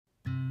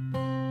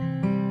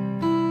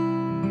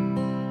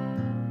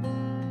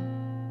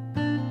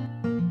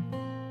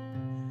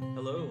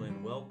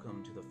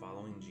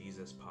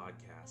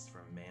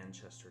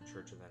Manchester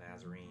Church of the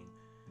Nazarene.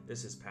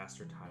 This is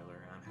Pastor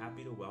Tyler, and I'm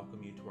happy to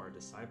welcome you to our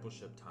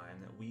discipleship time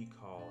that we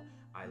call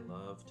I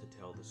Love to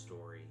Tell the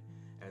Story,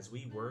 as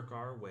we work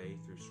our way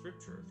through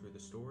Scripture, through the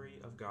story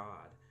of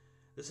God.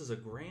 This is a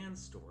grand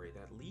story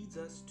that leads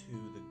us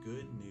to the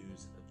good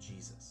news of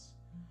Jesus.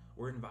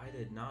 We're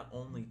invited not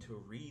only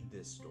to read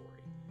this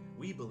story,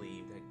 we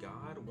believe that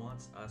God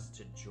wants us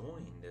to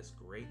join this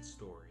great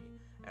story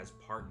as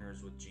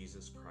partners with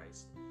Jesus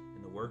Christ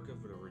in the work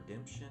of the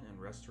redemption and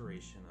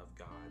restoration of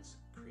God's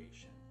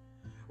creation.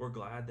 We're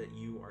glad that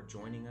you are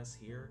joining us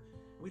here.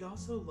 We'd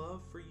also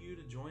love for you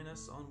to join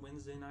us on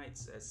Wednesday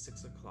nights at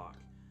 6 o'clock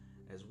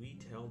as we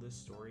tell this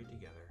story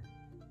together.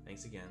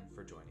 Thanks again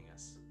for joining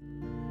us.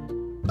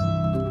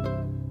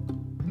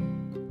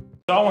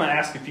 So I want to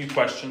ask a few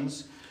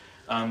questions.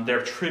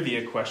 They're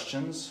trivia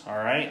questions, all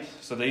right?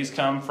 So these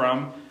come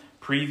from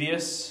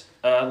previous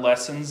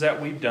lessons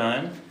that we've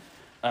done.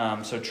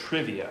 So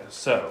trivia.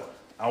 So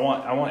I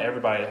want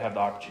everybody to have the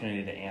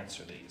opportunity to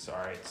answer these, all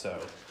right?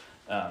 So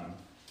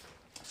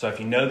if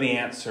you know the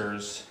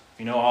answers, if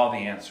you know all the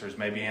answers,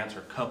 maybe answer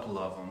a couple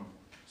of them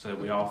so that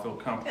we all feel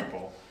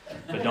comfortable,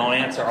 but don't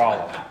answer all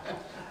of them.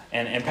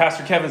 And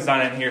Pastor Kevin's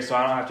not in here, so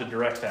I don't have to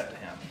direct that to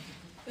him.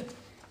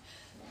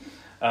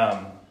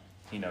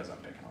 He knows I'm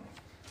picking on him.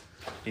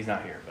 He's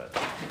not here, but...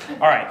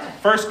 All right,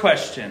 first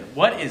question.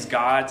 What is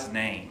God's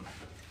name?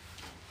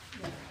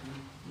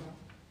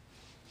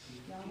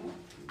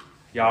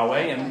 Yahweh.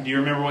 And do you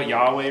remember what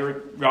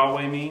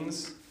Yahweh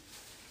means?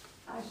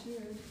 I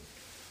should.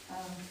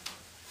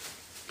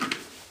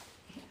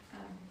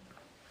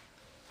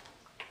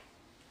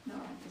 No,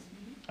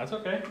 that's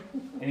okay.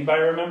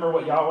 Anybody remember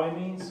what Yahweh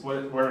means?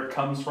 Where it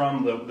comes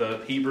from?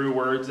 The Hebrew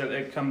words that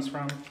it comes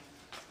from?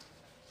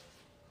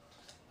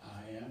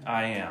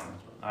 I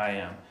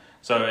am.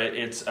 So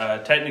it's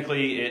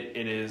technically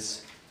it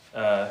is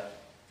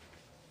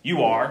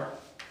you are.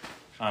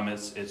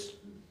 It's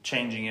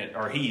changing it,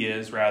 or he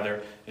is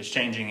rather, is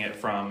changing it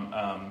from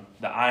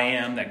the I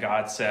am that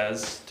God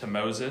says to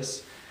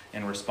Moses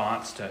in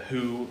response to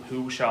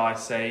who shall I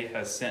say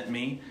has sent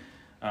me.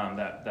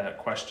 That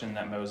question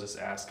that Moses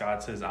asked,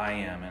 God says I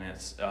am, and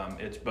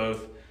it's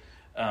both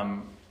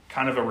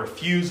kind of a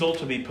refusal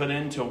to be put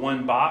into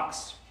one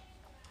box,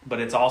 but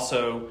it's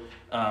also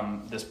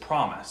this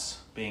promise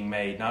being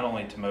made not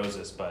only to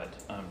Moses but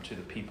to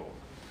the people.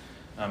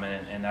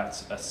 And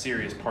that's a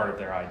serious part of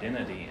their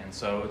identity, and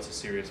so it's a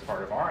serious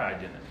part of our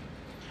identity.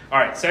 All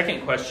right,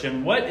 second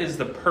question, what is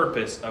the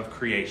purpose of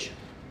creation?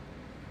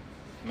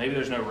 Maybe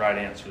there's no right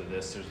answer to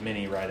this. There's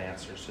many right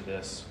answers to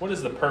this. What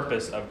is the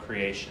purpose of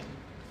creation?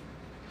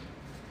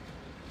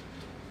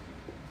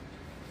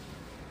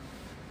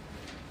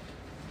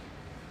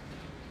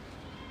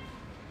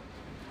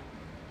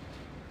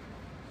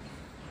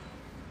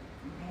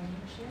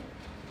 Companionship.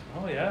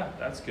 Oh yeah,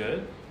 that's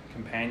good.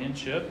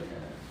 Companionship.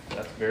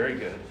 That's very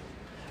good.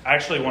 I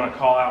actually want to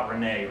call out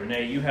Renee.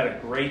 Renee, you had a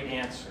great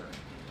answer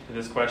to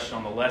this question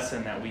on the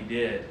lesson that we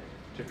did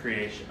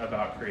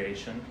about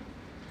creation.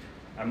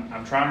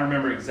 I'm trying to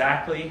remember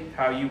exactly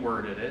how you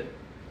worded it,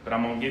 but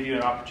I'm going to give you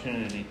an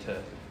opportunity to...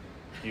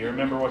 Do you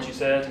remember what you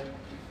said?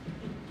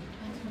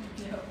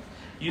 No.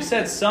 You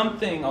said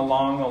something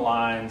along the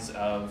lines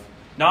of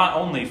not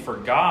only for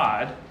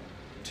God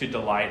to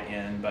delight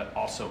in, but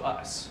also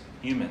us,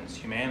 humans,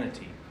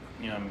 humanity.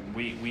 You know,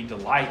 we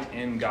delight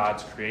in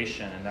God's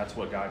creation, and that's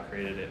what God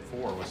created it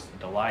for, was to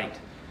delight,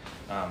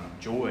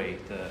 joy,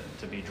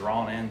 to be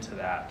drawn into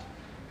that.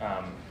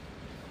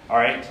 All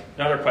right,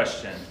 another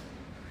question.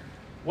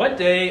 What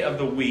day of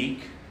the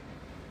week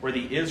were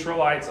the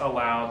Israelites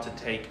allowed to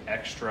take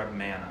extra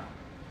manna?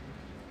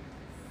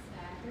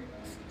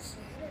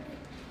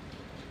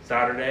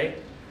 Saturday.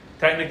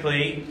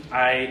 Technically,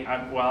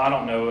 I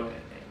don't know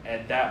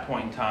at that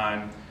point in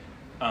time.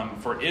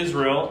 For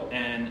Israel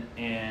and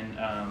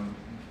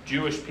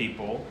Jewish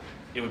people,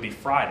 it would be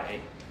Friday.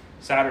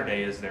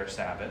 Saturday is their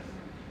Sabbath.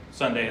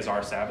 Sunday is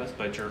our Sabbath,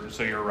 but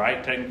you're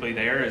right. Technically,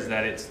 there is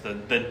that it's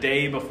the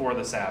day before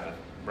the Sabbath,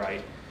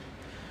 right?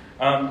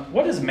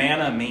 What does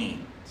manna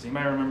mean? Does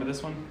anybody remember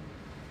this one?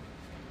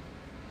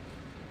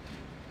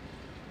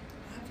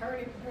 I've heard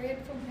it,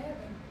 bread from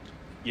heaven.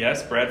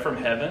 Yes, bread from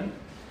heaven.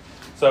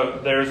 So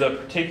there's a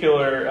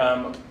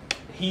particular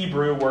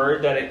Hebrew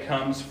word that it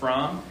comes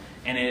from.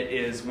 And it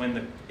is when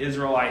the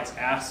Israelites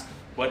ask,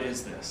 what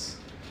is this?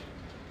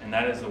 And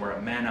that is the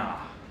word manna.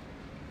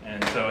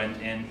 And so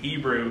in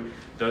Hebrew,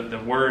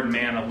 the word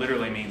manna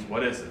literally means,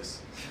 what is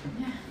this?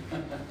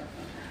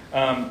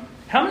 How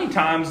many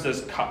times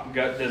does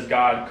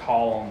God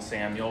call on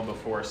Samuel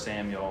before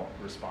Samuel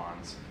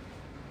responds?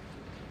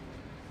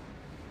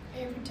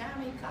 Every time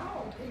he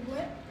called, he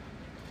went.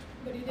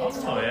 But he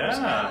didn't Oh,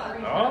 yeah.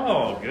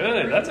 Oh,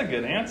 good. That's a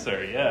good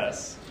answer,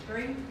 yes.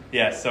 3?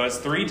 Yes, so it's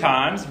 3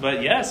 times,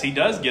 but yes, he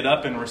does get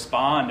up and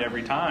respond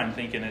every time,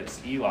 thinking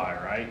it's Eli,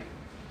 right?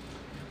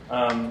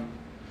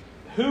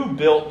 Who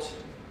built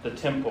the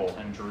temple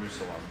in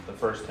Jerusalem, the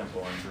first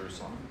temple in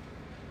Jerusalem?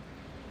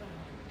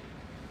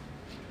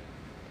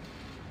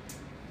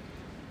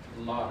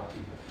 A lot of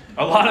people.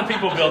 A lot of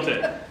people built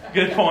it.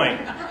 Good point.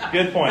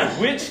 Good point.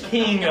 Which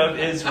king of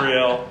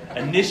Israel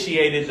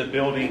initiated the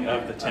building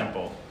of the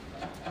temple?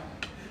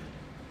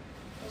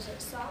 Was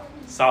it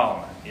Solomon?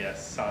 Solomon.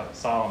 Yes,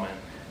 Solomon.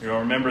 You'll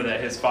remember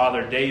that his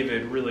father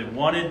David really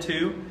wanted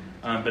to,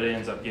 but it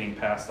ends up getting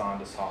passed on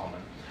to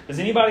Solomon. Does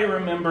anybody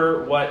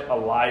remember what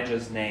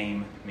Elijah's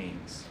name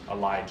means?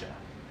 Elijah.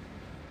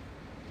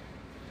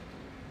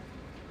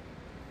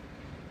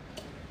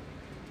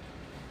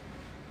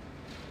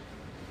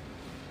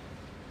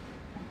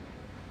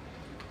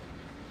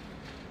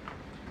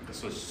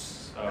 This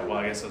was,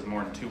 I guess it was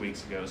more than 2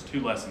 weeks ago. It was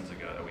 2 lessons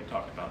ago that we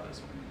talked about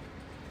this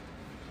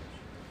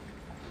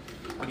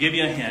one. I'll give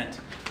you a hint.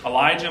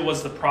 Elijah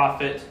was the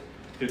prophet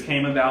who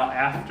came about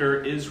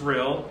after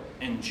Israel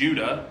and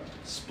Judah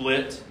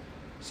split.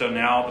 So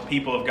now the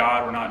people of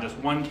God were not just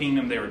one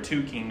kingdom, they were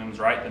 2 kingdoms,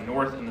 right? The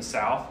north and the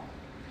south.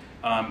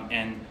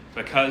 And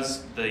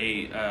because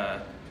the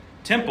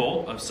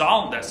temple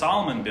of that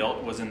Solomon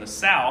built was in the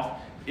south,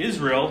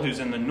 Israel, who's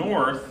in the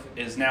north,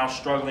 is now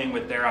struggling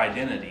with their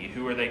identity.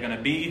 Who are they going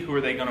to be? Who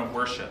are they going to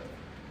worship?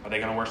 Are they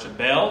going to worship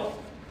Baal,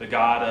 the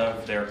god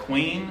of their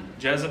queen,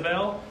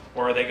 Jezebel?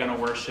 Or are they going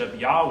to worship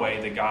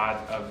Yahweh, the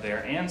God of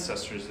their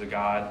ancestors, the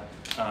God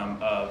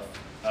of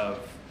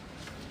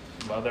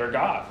their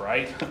God,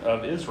 right,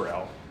 of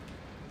Israel?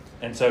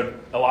 And so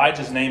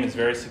Elijah's name is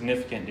very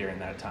significant during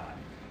that time.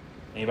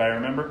 Anybody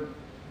remember?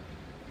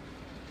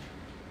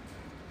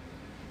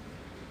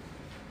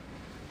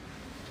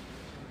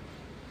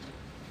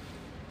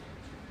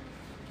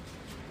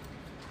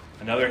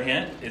 Another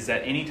hint is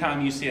that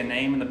anytime you see a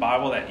name in the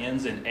Bible that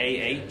ends in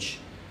AH,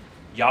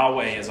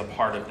 Yahweh is a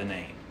part of the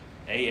name.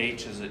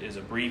 AH is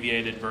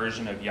abbreviated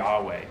version of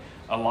Yahweh.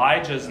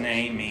 Elijah's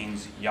name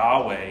means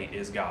Yahweh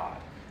is God.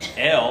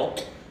 El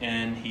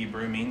in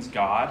Hebrew means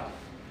God.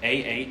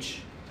 AH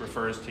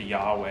refers to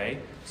Yahweh.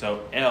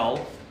 So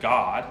El,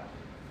 God,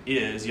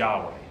 is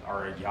Yahweh.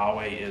 Or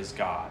Yahweh is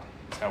God.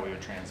 That's how we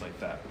would translate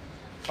that.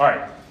 All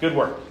right, good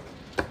work.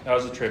 That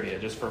was a trivia,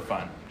 just for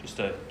fun. Just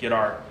to get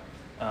our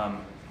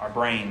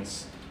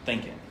brains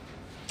thinking.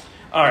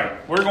 All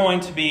right, we're going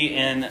to be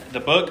in the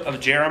book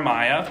of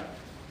Jeremiah.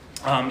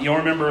 You'll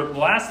remember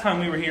last time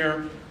we were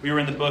here, we were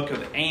in the book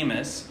of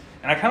Amos.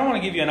 And I kind of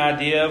want to give you an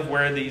idea of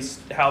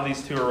how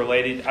these two are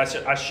related.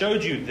 I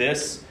showed you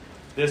this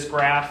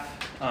graph.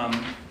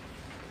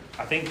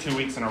 I think 2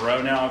 weeks in a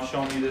row now I've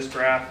shown you this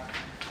graph.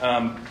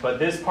 But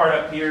this part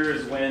up here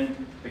is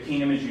when the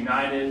kingdom is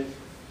united.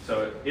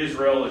 So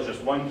Israel is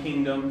just one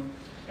kingdom,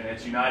 and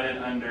it's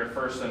united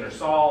first under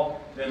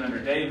Saul, then under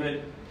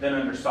David, then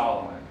under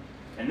Solomon.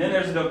 And then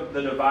there's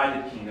the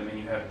divided kingdom, and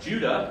you have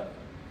Judah,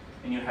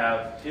 and you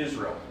have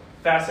Israel.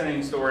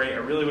 Fascinating story. I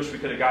really wish we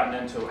could have gotten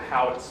into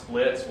how it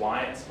splits,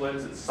 why it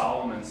splits. It's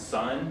Solomon's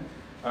son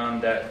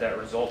that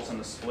results in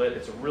the split.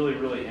 It's a really,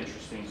 really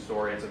interesting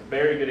story. It's a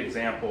very good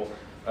example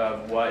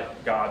of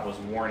what God was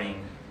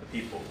warning the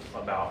people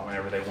about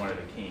whenever they wanted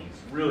a king.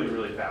 It's really,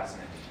 really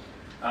fascinating.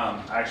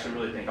 I actually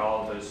really think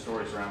all of those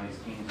stories around these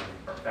kings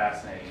are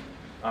fascinating.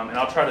 And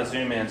I'll try to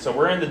zoom in. So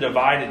we're in the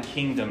divided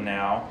kingdom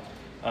now.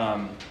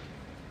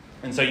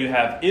 And so you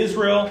have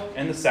Israel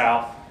in the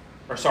south,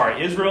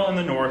 Israel in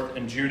the north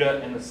and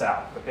Judah in the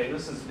south. Okay,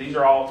 these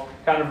are all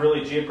kind of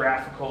really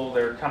geographical.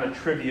 They're kind of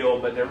trivial,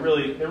 but they're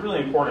really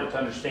important to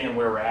understand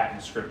where we're at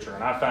in Scripture.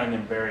 And I find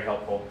them very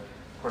helpful.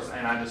 Of course,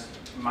 and I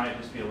might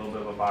just be a little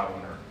bit of a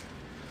Bible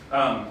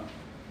nerd.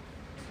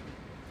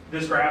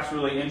 This graph's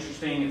really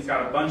interesting. It's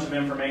got a bunch of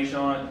information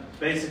on it.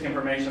 Basic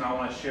information I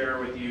want to share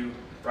with you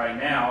right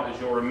now is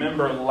you'll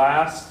remember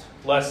last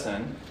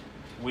lesson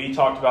we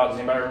talked about, does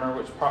anybody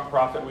remember which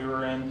prophet we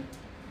were in?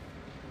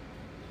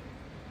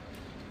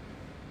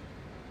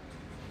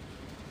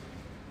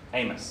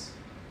 Amos.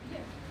 Yeah.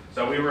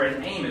 So we were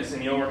in Amos,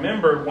 and you'll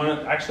remember,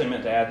 I actually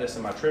meant to add this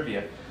in my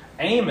trivia.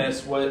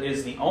 Amos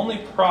is the only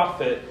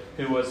prophet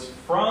who was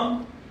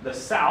from the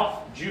south,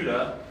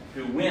 Judah,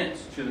 who went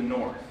to the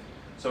north.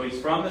 So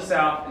he's from the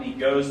south, and he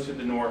goes to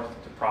the north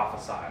to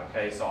prophesy.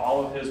 Okay, so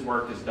all of his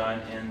work is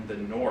done in the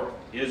north,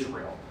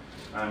 Israel,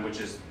 which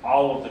is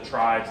all of the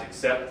tribes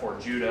except for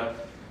Judah,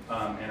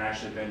 and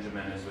actually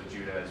Benjamin is with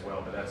Judah as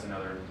well, but that's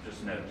another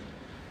just note.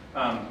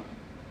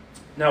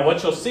 Now,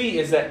 what you'll see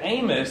is that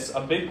Amos,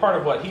 a big part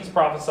of what he's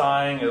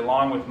prophesying,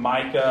 along with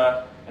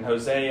Micah and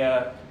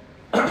Hosea,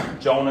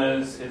 Jonah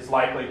is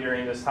likely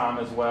during this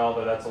time as well,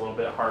 though that's a little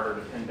bit harder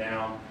to pin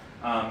down,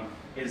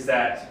 is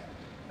that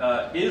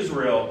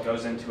Israel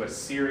goes into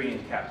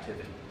Assyrian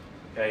captivity.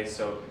 Okay,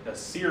 so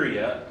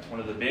Assyria, one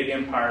of the big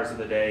empires of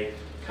the day,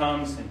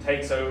 comes and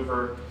takes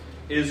over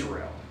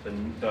Israel, the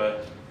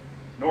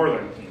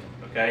northern kingdom.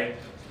 Okay,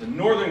 the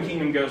northern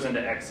kingdom goes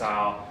into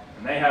exile,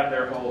 and they have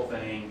their whole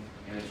thing,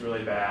 and it's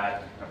really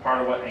bad. And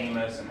part of what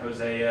Amos and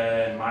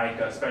Hosea and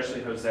Micah,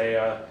 especially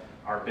Hosea,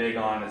 are big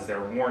on is they're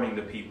warning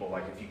the people,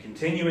 like, if you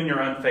continue in your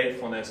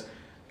unfaithfulness,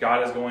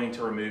 God is going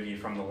to remove you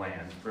from the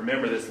land.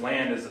 Remember, this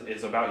land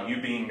is about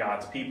you being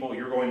God's people.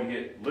 You're going to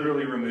get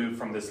literally removed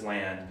from this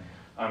land.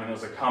 And it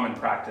was a common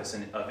practice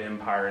of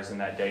empires in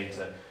that day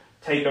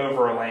take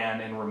over a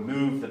land and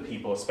remove the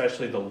people,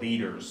 especially the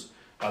leaders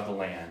of the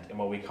land. And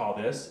what we call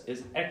this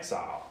is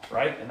exile,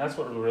 right? And that's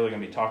what we're really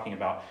going to be talking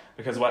about.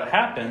 Because what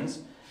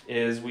happens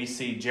is we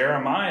see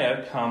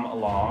Jeremiah come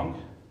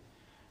along.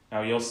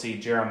 Now you'll see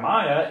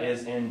Jeremiah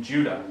is in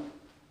Judah.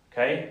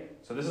 Okay?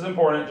 So this is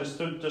important just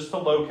to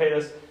locate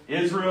us.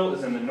 Israel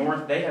is in the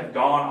north. They have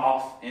gone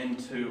off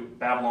into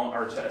Babylon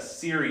or to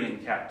Assyrian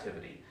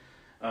captivity.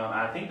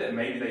 I think that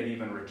maybe they've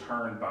even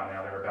returned by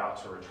now. They're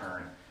about to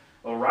return.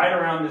 Well, right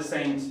around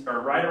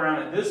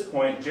at this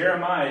point,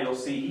 Jeremiah, you'll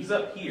see he's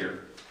up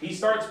here. He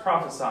starts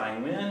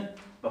prophesying when?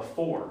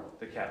 Before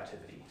the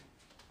captivity.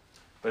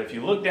 But if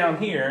you look down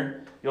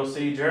here, you'll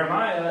see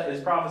Jeremiah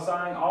is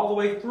prophesying all the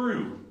way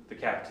through the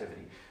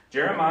captivity.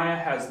 Jeremiah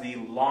has the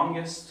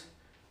longest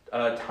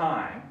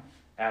time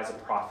as a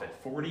prophet.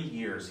 40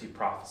 years he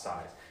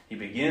prophesies. He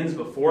begins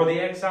before the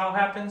exile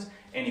happens,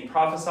 and he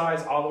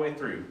prophesies all the way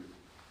through.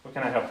 What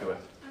can I help you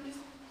with?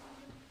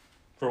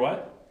 For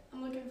what?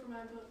 I'm looking for my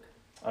book.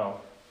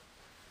 Oh.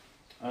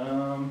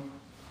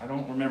 I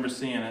don't remember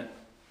seeing it.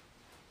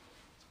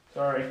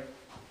 Sorry.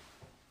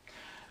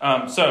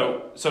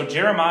 So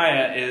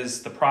Jeremiah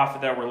is the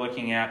prophet that we're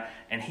looking at,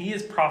 and he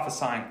is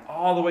prophesying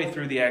all the way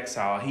through the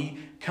exile. He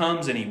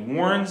comes and he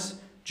warns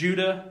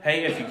Judah,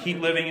 hey, if you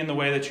keep living in the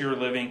way that you're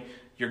living,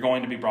 you're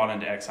going to be brought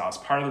into exile. It's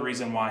part of the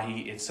reason why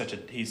he has such a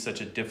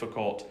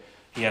difficult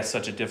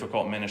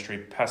ministry.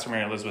 Pastor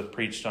Mary Elizabeth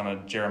preached on a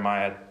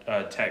Jeremiah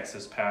text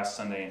this past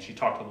Sunday, and she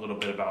talked a little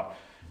bit about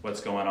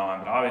what's going on.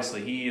 But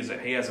obviously, he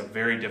has a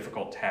very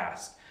difficult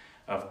task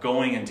of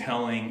going and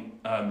telling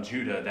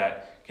Judah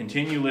that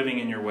continue living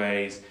in your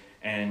ways,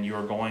 and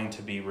you're going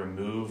to be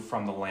removed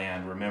from the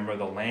land. Remember,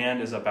 the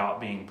land is about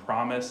being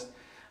promised,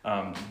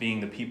 being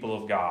the people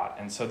of God.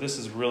 And so this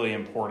is really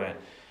important.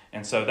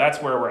 And so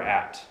that's where we're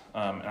at.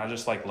 And I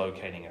just like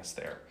locating us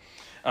there.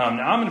 Now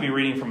I'm going to be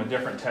reading from a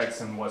different text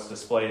than what's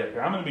displayed up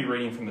here. I'm going to be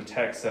reading from the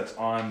text that's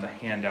on the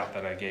handout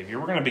that I gave you.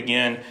 We're going to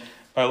begin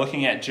by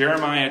looking at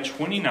Jeremiah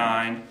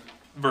 29,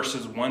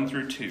 verses 1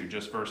 through 2.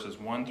 Just verses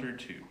 1 through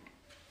 2.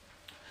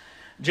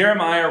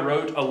 Jeremiah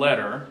wrote a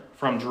letter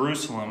from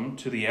Jerusalem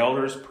to the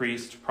elders,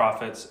 priests,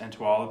 prophets, and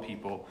to all the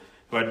people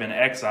who had been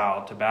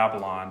exiled to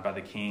Babylon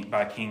by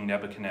King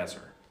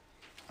Nebuchadnezzar.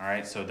 All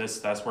right, so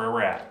that's where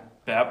we're at.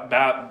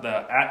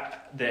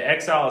 The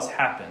exile has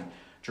happened.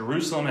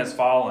 Jerusalem has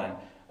fallen.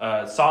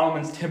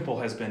 Solomon's temple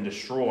has been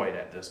destroyed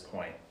at this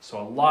point.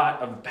 So a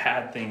lot of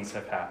bad things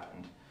have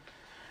happened.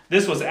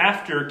 This was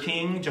after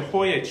King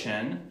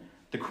Jehoiachin,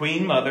 the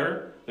queen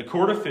mother, the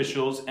court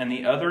officials, and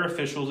the other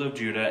officials of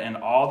Judah, and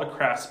all the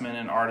craftsmen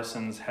and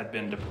artisans had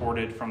been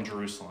deported from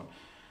Jerusalem.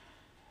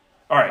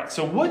 All right,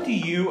 so what do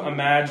you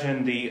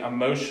imagine the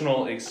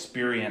emotional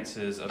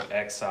experiences of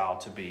exile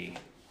to be?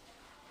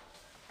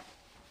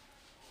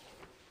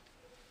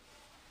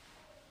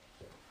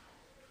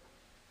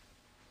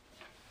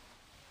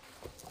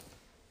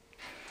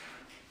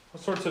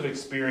 What sorts of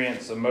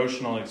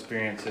emotional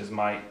experiences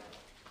might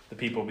the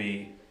people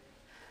be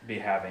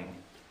having?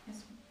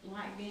 It's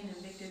like being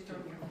evicted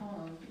from your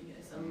home.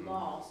 It's a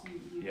loss.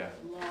 You've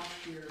lost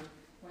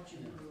what you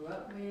grew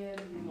up with.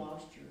 You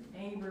lost your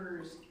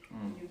neighbors.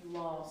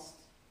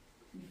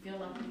 You feel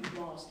like you've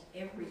lost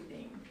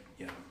everything.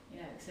 Yeah,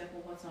 except for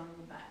what's on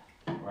the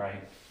back.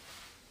 Right.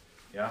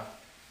 Yeah.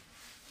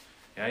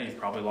 Yeah, you've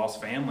probably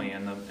lost family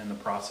in the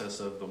process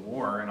of the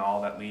war and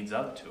all that leads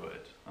up to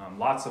it.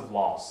 Lots of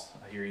loss,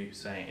 I hear you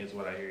saying, is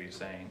what I hear you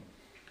saying.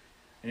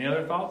 Any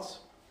other thoughts?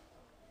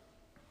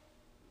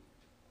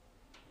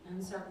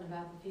 Uncertain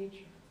about the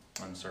future.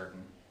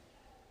 Uncertain.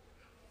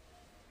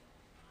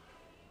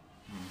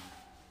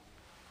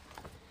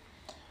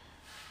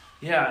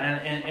 Yeah,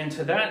 and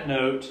to that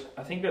note,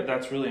 I think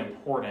that's really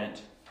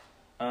important.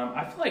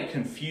 I feel like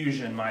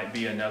confusion might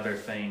be another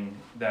thing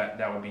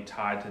that would be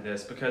tied to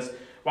this, because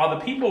while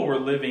the people were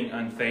living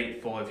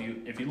unfaithful,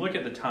 if you look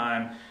at the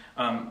time,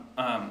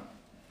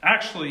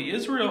 actually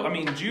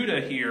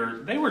Judah here,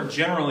 they were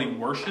generally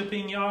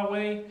worshiping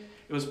Yahweh.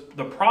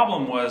 The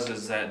problem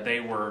was that they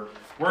were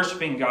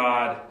worshiping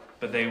God,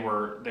 but they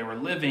were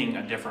living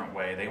a different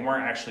way. They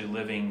weren't actually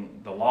living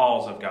the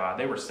laws of God.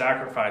 They were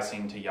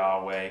sacrificing to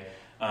Yahweh.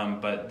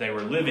 But they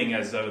were living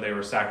as though they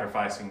were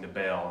sacrificing to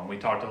Baal. And we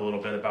talked a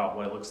little bit about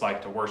what it looks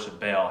like to worship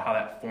Baal, how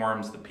that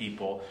forms the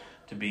people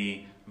to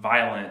be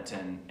violent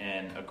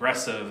and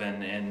aggressive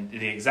and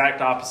the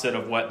exact opposite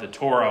of what the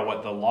Torah,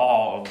 what the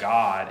law of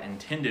God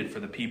intended for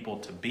the people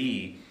to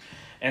be.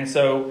 And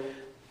so,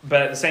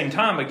 but at the same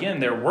time, again,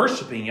 they're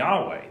worshiping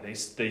Yahweh.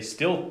 They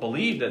still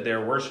believe that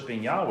they're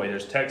worshiping Yahweh.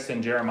 There's text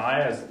in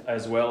Jeremiah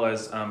as well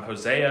as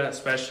Hosea,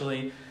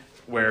 especially,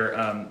 where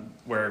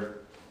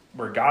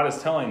God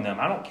is telling them,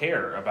 I don't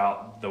care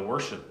about the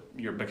worship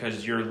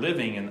because you're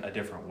living in a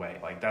different way.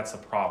 Like, that's the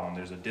problem.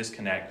 There's a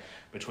disconnect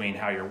between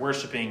how you're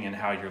worshiping and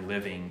how you're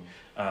living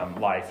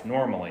life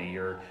normally.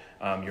 You're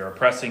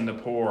oppressing the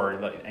poor.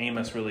 Like,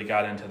 Amos really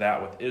got into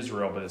that with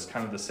Israel, but it's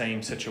kind of the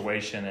same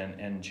situation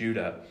in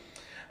Judah.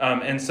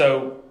 And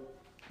so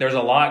there's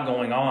a lot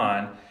going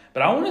on.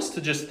 But I want us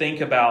to just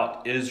think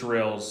about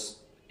Israel's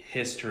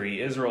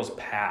history, Israel's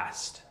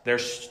past, their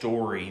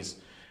stories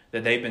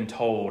that they've been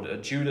told.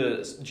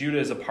 Judah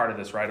is a part of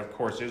this, right? Of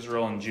course,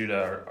 Israel and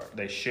Judah,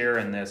 they share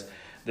in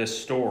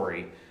this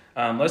story.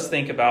 Let's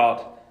think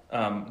about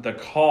the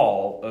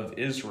call of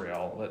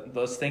Israel.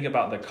 Let's think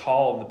about the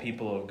call of the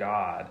people of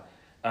God.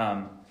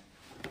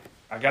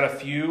 I got a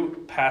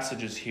few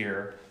passages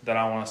here that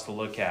I want us to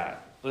look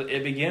at.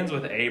 It begins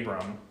with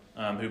Abram,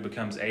 who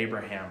becomes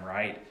Abraham,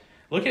 right?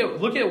 Look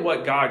at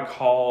what God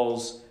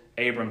calls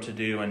Abram to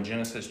do in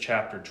Genesis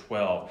chapter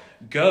 12.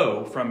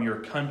 Go from your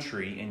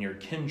country and your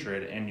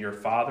kindred and your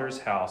father's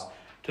house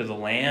to the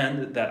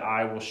land that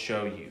I will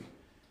show you.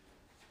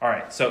 All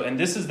right, so and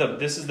this is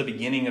the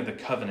beginning of the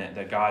covenant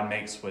that God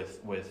makes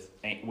with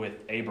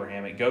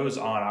Abraham. It goes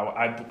on.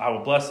 I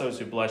will bless those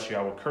who bless you.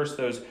 I will curse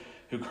those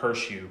who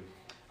curse you.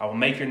 I will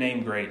make your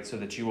name great so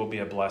that you will be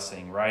a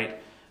blessing. Right?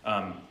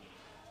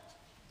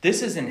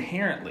 This is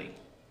inherently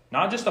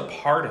not just a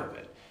part of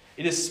it.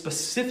 It is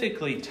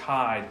specifically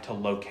tied to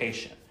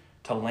location,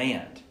 to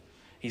land.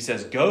 He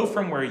says, go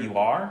from where you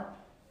are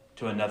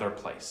to another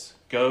place.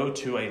 Go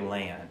to a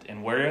land.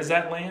 And where is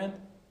that land?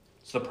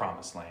 It's the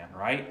promised land,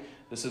 right?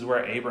 This is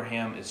where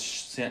Abraham is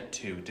sent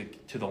to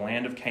the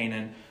land of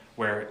Canaan,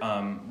 where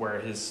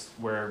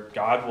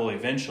God will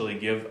eventually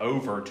give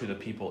over to the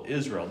people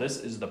Israel. This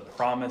is the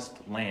promised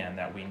land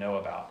that we know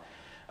about.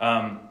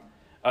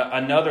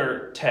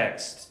 Another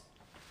text,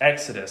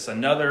 Exodus,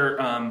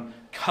 another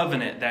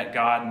covenant that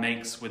God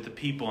makes with the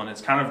people, and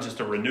it's kind of just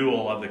a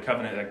renewal of the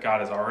covenant that God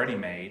has already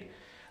made.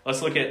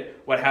 Let's look at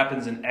what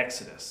happens in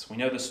Exodus. We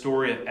know the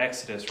story of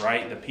Exodus,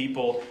 right? The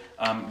people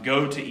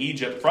go to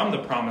Egypt from the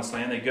promised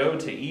land. They go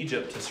to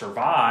Egypt to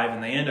survive,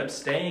 and they end up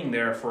staying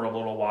there for a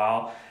little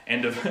while,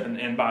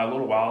 and by a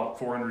little while,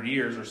 400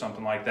 years or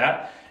something like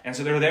that. And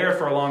so they're there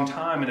for a long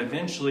time, and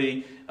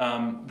eventually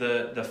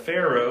the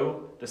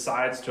Pharaoh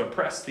decides to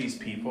oppress these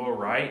people,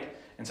 right?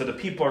 And so the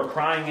people are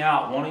crying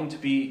out, wanting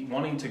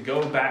to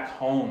go back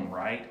home,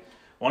 right?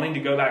 Wanting to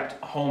go back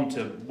home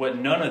to what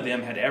none of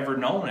them had ever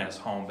known as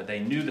home, but they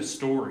knew the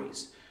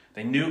stories.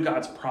 They knew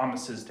God's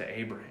promises to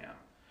Abraham,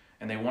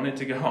 and they wanted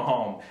to go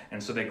home.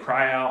 And so they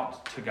cry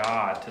out to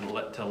God to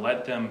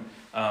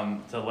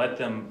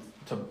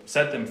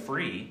set them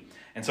free.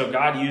 And so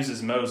God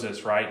uses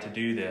Moses, right, to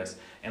do this.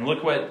 And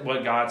look what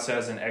God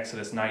says in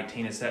Exodus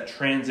 19. It's that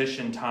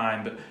transition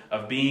time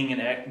of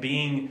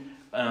being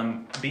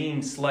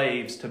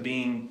slaves to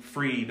being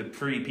free, the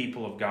free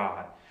people of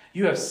God.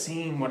 You have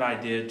seen what I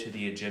did to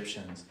the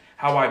Egyptians,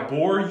 how I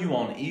bore you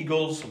on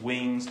eagle's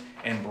wings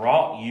and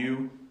brought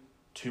you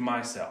to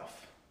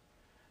myself.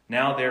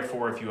 Now,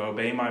 therefore, if you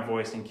obey my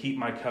voice and keep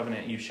my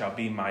covenant, you shall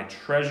be my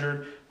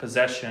treasured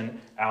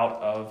possession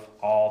out of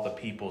all the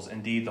peoples.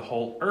 Indeed, the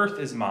whole earth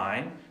is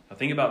mine. Now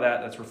think about that.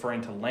 That's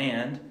referring to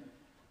land.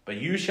 But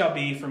you shall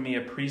be for me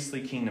a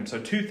priestly kingdom. So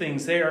two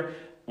things there.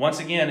 Once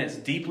again, it's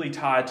deeply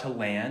tied to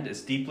land.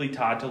 It's deeply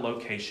tied to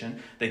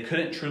location. They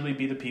couldn't truly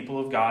be the people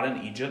of God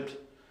in Egypt.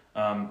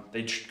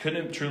 They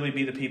couldn't truly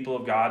be the people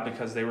of God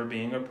because they were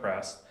being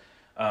oppressed.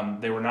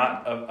 They were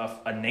not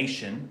a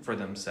nation for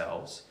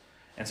themselves.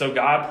 And so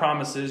God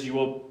promises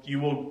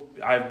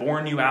I've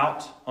borne you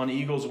out on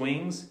eagle's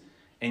wings,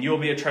 and you will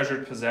be a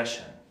treasured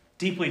possession.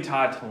 Deeply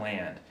tied to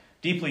land,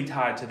 deeply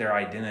tied to their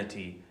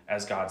identity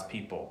as God's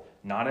people,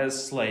 not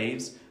as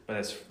slaves, but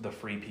as the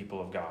free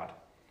people of God.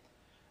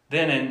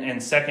 Then in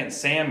 2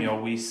 Samuel,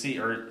 we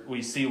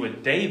see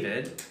with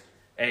David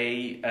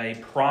a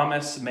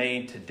promise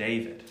made to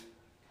David.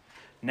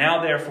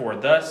 Now therefore,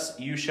 thus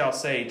you shall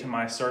say to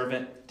my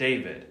servant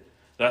David,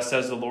 thus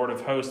says the Lord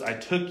of hosts, I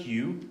took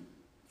you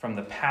from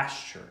the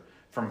pasture,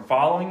 from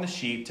following the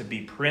sheep to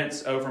be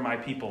prince over my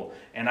people,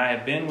 and I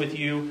have been with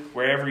you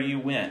wherever you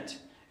went.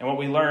 And what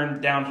we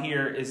learn down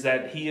here is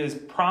that he is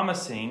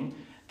promising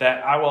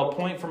that I will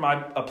appoint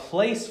a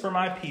place for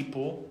my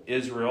people,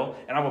 Israel,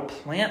 and I will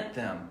plant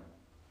them.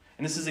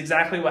 And this is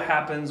exactly what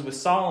happens with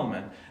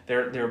Solomon.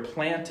 They're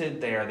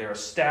planted there. They're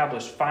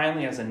established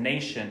finally as a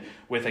nation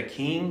with a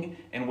king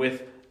and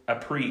with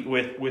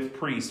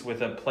priests,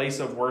 with a place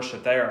of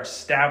worship. They are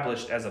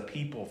established as a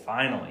people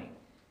finally.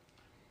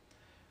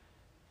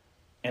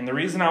 And the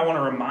reason I want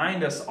to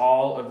remind us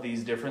all of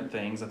these different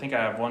things, I think I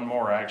have one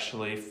more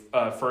actually,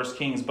 1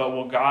 Kings, but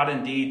will God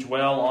indeed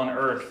dwell on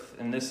earth?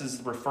 And this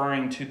is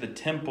referring to the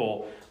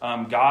temple.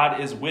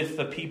 God is with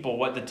the people.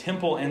 What the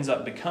temple ends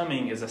up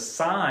becoming is a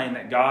sign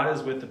that God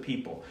is with the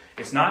people.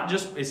 It's not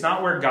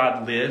where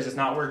God lives, it's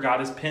not where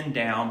God is pinned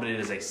down, but it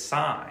is a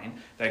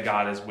sign that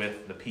God is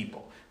with the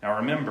people. Now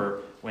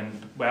remember, when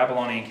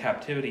Babylonian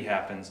captivity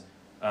happens,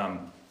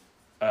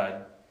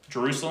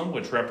 Jerusalem,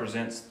 which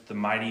represents the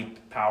mighty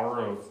power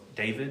of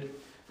David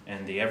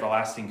and the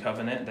everlasting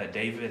covenant that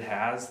David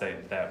has,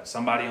 that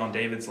somebody on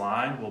David's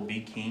line will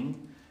be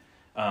king.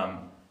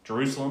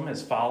 Jerusalem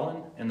has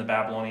fallen in the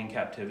Babylonian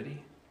captivity.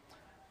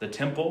 The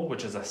temple,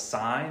 which is a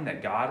sign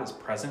that God is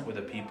present with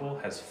the people,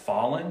 has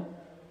fallen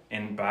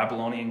in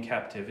Babylonian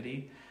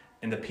captivity,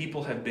 and the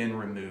people have been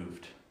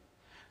removed.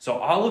 So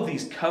all of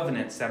these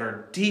covenants that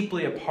are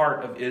deeply a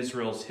part of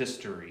Israel's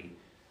history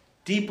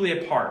deeply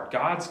apart.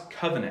 God's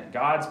covenant,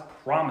 God's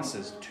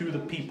promises to the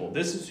people.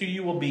 This is who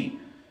you will be.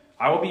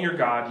 I will be your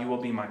God, you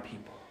will be my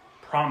people.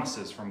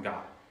 Promises from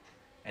God.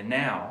 And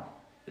now,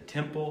 the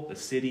temple, the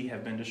city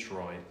have been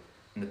destroyed,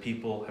 and the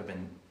people have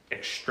been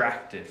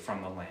extracted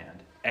from the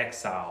land,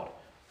 exiled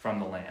from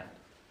the land.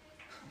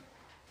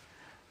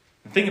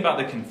 And think about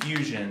the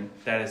confusion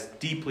that is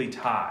deeply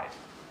tied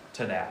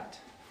to that.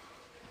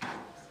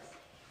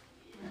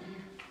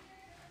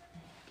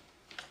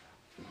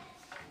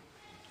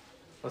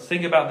 Let's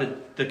think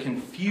about the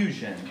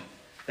confusion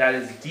that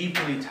is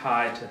deeply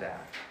tied to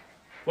that.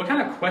 What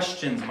kind of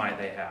questions might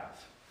they have?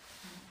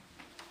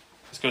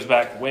 This goes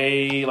back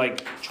way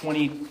like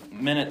 20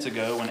 minutes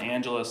ago when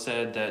Angela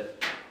said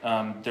that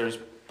there's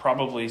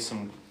probably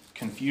some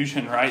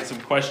confusion, right?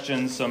 Some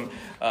questions, some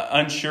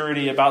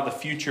unsurety about the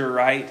future,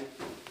 right?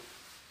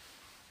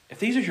 If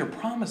these are your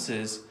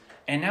promises,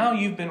 and now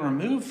you've been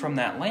removed from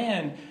that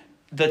land,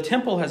 the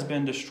temple has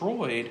been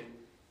destroyed,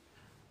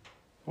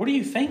 what are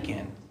you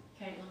thinking?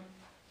 Caitlin?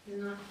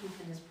 He's not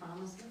keeping his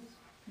promises.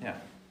 Yeah.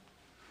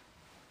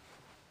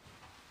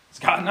 Is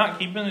God not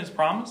keeping his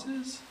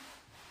promises?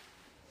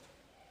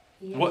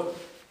 He is. What?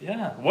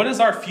 Yeah. What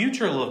does our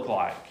future look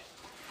like?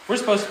 We're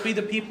supposed to be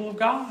the people of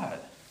God.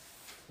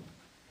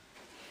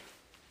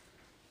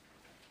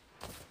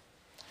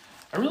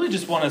 I really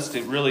just want us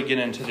to really get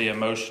into the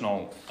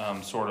emotional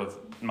sort of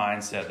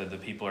mindset that the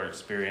people are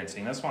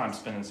experiencing. That's why I'm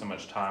spending so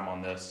much time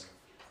on this.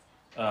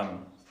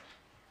 Not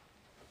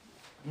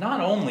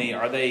only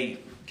are they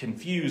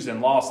confused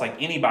and lost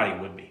like anybody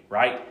would be,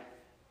 right?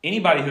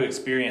 Anybody who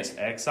experienced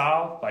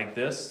exile like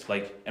this,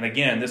 and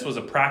again, this was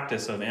a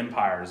practice of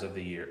empires of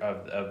the year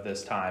of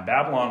this time.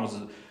 Babylon was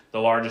the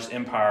largest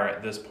empire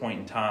at this point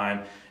in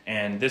time,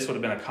 and this would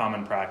have been a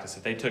common practice.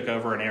 If they took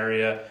over an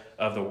area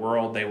of the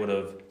world, they would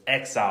have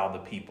exiled the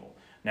people.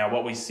 Now,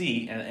 what we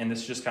see, and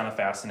this is just kind of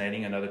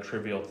fascinating, another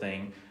trivial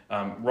thing,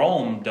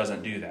 Rome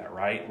doesn't do that,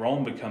 right?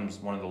 Rome becomes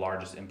one of the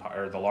largest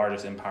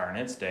empire in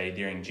its day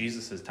during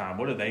Jesus' time.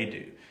 What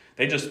do?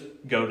 They just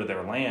go to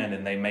their land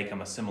and they make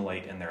them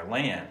assimilate in their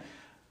land.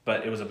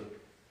 But it was a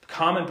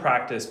common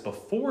practice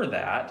before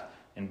that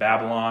in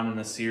Babylon and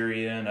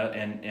Assyria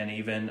and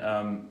even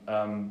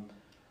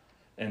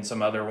and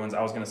some other ones.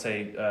 I was going to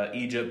say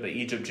Egypt, but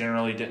Egypt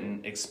generally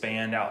didn't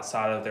expand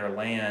outside of their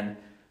land.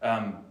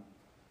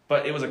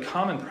 But it was a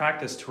common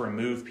practice to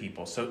remove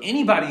people. So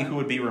anybody who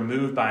would be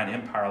removed by an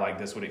empire like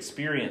this would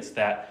experience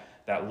that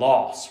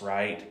loss,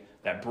 right?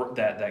 That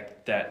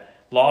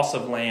loss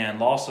of land,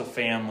 loss of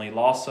family,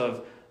 loss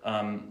of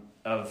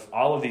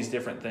all of these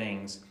different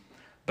things.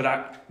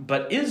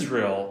 But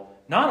Israel,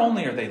 not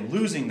only are they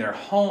losing their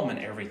home and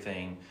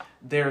everything,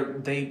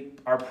 they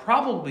are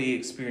probably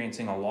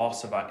experiencing a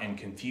loss of and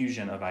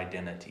confusion of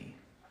identity.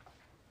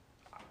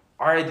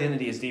 Our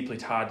identity is deeply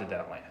tied to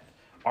that land.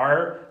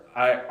 Our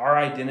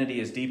identity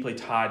is deeply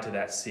tied to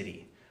that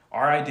city.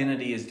 Our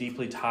identity is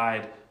deeply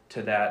tied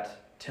to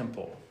that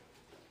temple.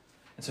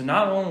 And so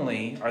not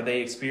only are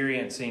they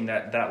experiencing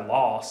that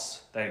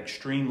loss, that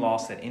extreme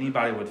loss that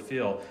anybody would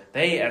feel,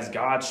 they, as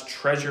God's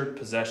treasured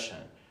possession,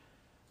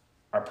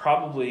 are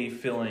probably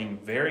feeling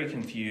very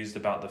confused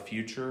about the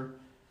future,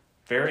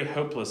 very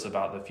hopeless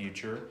about the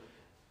future.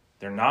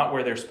 They're not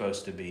where they're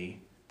supposed to be.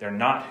 They're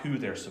not who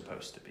they're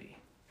supposed to be.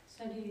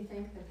 So do you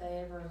think that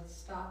they ever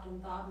stopped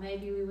and thought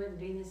maybe we wouldn't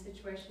be in this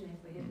situation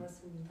if we had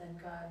listened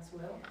to God's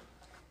will,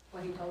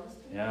 what he told us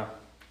to do? Yeah.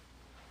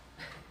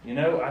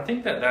 I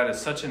think that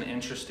is such an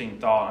interesting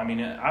thought. I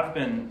mean, I've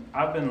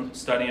been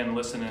studying,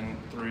 listening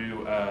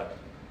through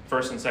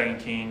 1st and 2nd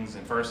Kings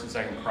and 1st and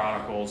 2nd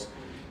Chronicles,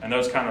 and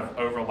those kind of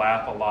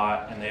overlap a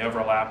lot, and they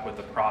overlap with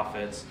the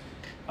prophets.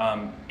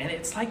 And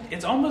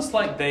it's almost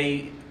like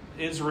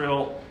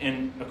Israel,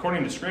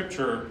 according to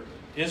Scripture,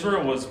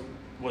 Israel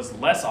was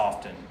less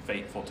often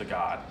faithful to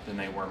God than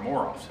they were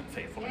more often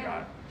faithful to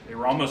God. They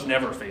were almost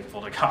never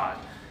faithful to God.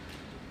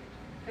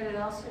 But it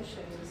also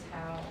shows us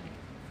how,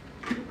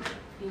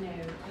 over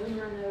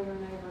and over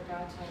and over,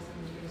 God tells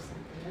them to do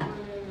something. Over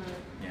and over.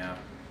 Yeah.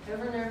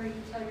 Over and over,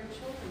 you tell your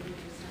children to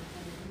do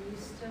something, and you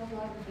still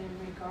love them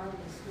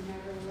regardless, no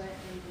matter what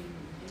they do.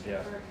 They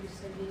hurt you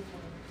so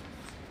deeply.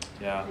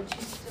 Yeah. But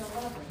you still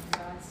love them.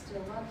 God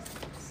still loves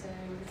them. So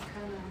it's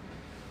kind of,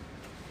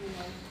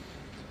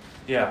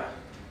 Yeah.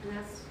 And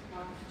that's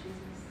why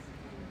Jesus.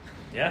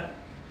 Yeah.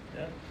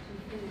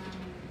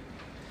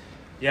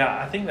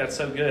 Yeah. I think that's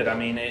so good. I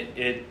mean,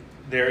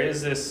 there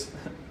is this.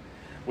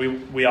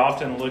 We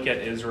often look at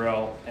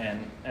Israel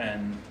and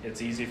it's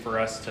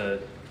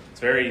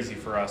very easy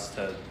for us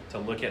to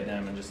look at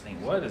them and just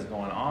think, what is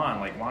going on?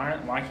 Like,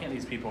 why can't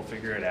these people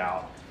figure it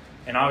out?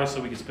 And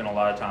obviously we could spend a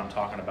lot of time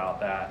talking about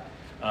that.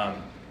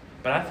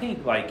 But I think,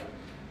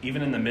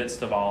 even in the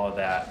midst of all of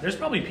that, there's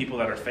probably people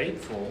that are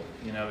faithful,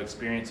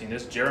 experiencing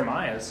this.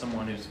 Jeremiah is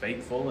someone who's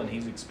faithful, and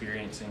he's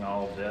experiencing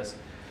all of this.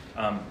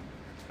 I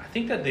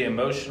think that the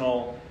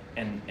emotional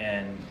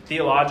and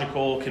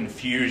theological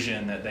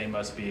confusion that they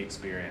must be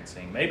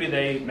experiencing, maybe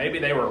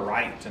they were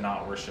right to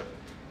not worship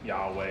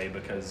Yahweh,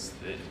 because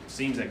it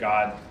seems that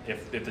God,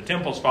 if the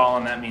temple's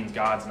fallen, that means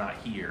God's not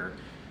here.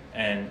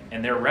 And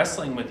they're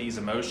wrestling with these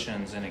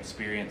emotions and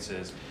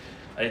experiences.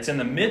 It's in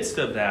the midst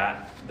of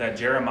that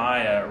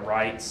Jeremiah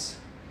writes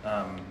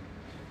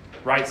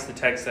the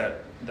text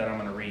that I'm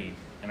going to read.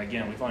 And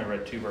again, we've only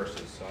read 2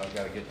 verses, so I've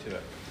got to get to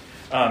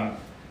it.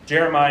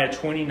 Jeremiah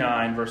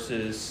 29,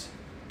 verses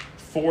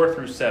 4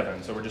 through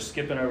 7. So we're just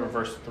skipping over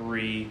verse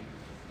 3,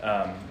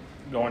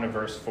 going to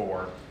verse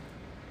 4.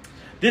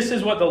 This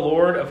is what the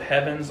Lord of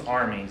heaven's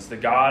armies, the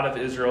God of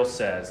Israel,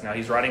 says. Now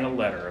he's writing a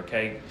letter,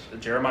 okay?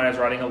 Jeremiah is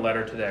writing a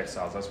letter to the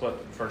exiles. That's what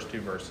the first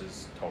 2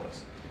 verses told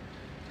us.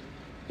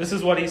 This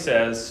is what he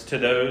says to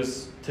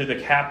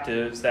the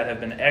captives that have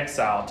been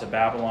exiled to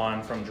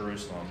Babylon from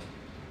Jerusalem.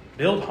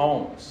 Build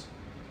homes,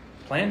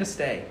 plan to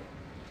stay,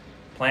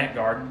 plant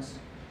gardens,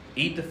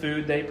 eat the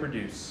food they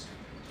produce,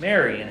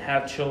 marry and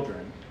have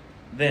children,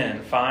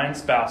 then find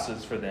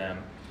spouses for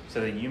them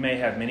so that you may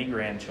have many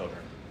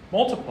grandchildren.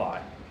 Multiply.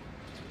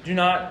 Do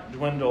not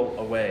dwindle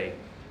away,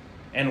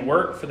 and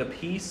work for the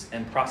peace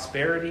and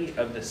prosperity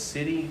of the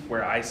city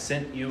where I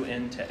sent you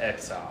into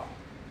exile.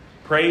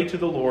 Pray to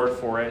the Lord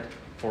for it,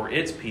 for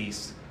its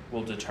peace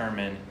will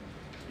determine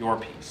your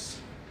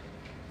peace.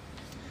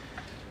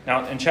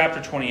 Now, in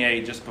chapter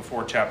 28, just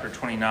before chapter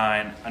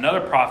 29,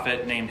 another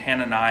prophet named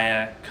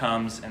Hananiah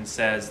comes and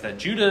says that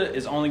Judah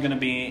is only going to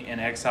be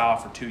in exile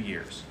for 2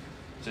 years.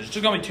 So it's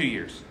just going to be 2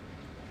 years.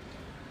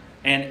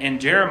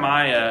 And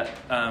Jeremiah...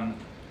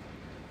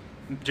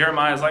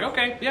 Jeremiah's like,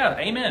 okay, yeah,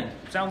 amen.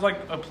 Sounds like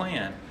a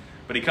plan.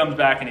 But he comes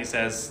back and he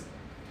says,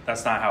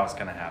 that's not how it's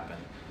going to happen.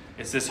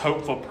 It's this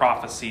hopeful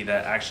prophecy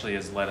that actually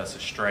has led us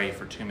astray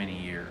for too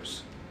many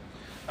years.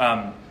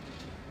 I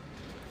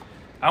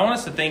want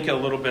us to think a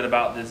little bit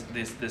about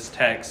this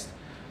text.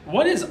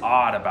 What is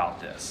odd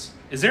about this?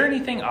 Is there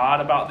anything odd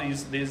about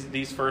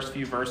these first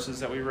few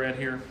verses that we read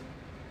here?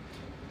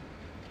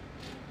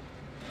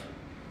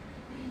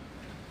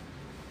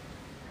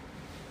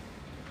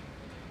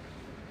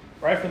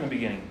 Right from the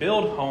beginning,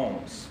 build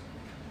homes.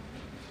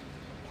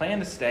 Plan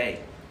to stay.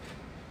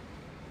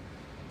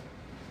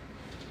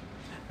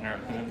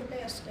 Make the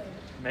best of it.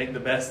 Make the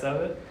best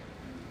of it?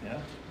 Yeah.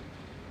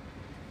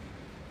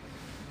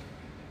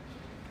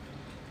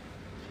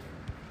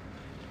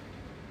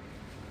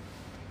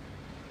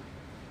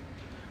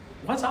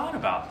 What's odd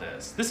about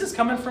this? This is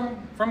coming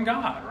from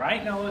God,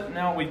 right?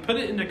 Now we put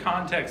it into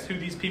context who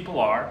these people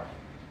are.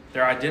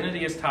 Their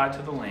identity is tied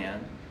to the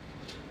land.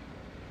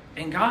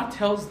 And God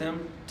tells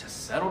them to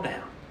settle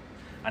down.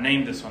 I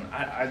named this one.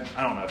 I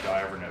don't know if y'all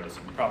ever noticed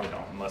them. You probably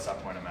don't, unless I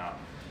point them out.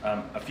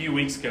 A few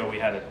weeks ago, we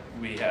had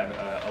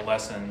a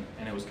lesson,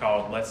 and it was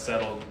called "Let's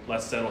Settle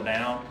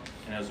Down."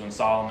 And it was when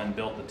Solomon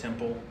built the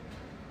temple,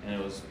 and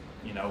it was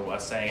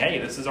us saying, "Hey,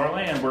 this is our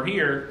land. We're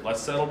here. Let's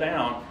settle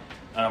down."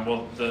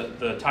 Well,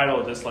 the title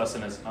of this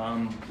lesson is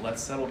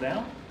 "Let's Settle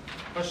Down?"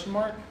 Question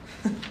mark.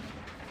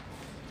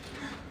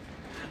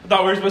 I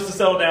thought we were supposed to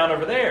settle down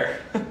over there.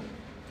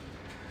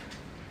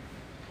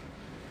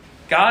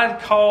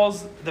 God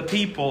calls the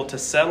people to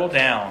settle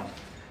down,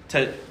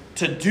 to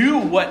do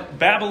what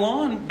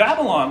Babylon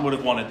would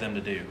have wanted them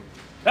to do.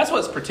 That's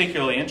what's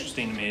particularly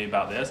interesting to me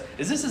about this,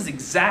 is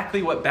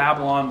exactly what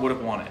Babylon would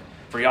have wanted.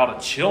 For y'all to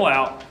chill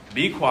out,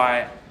 be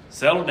quiet,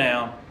 settle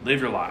down,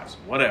 live your lives,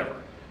 whatever.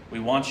 We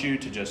want you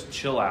to just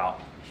chill out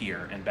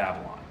here in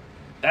Babylon.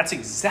 That's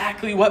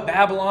exactly what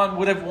Babylon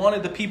would have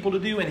wanted the people to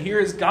do, and here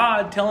is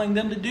God telling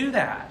them to do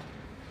that.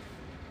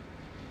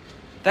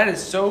 That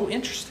is so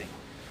interesting.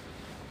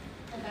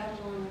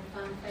 Babylon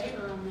would find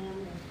favor on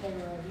them if they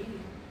were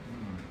obedient,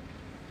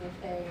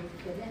 if they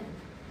fit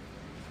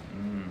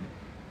in.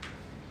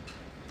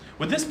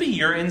 Would this be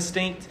your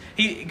instinct?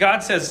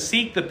 God says,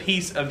 seek the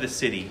peace of the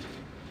city.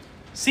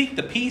 Seek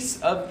the peace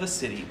of the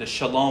city, the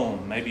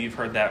shalom. Maybe you've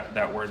heard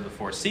that word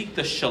before. Seek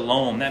the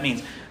shalom. That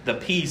means the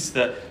peace,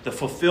 the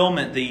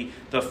fulfillment,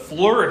 the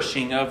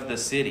flourishing of the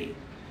city.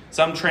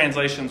 Some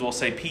translations will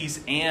say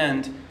peace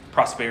and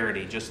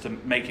prosperity, just to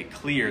make it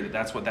clear that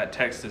that's what that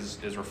text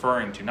is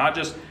referring to. Not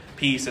just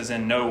peace as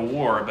in no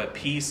war, but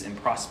peace and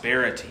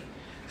prosperity.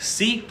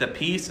 Seek the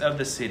peace of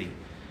the city.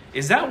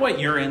 Is that what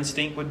your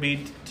instinct would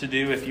be to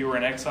do if you were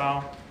in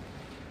exile?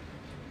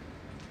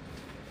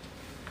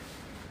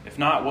 If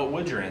not, what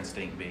would your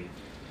instinct be?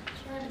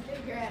 Trying to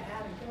figure out how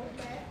to go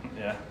back.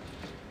 Yeah.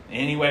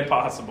 Any way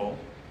possible.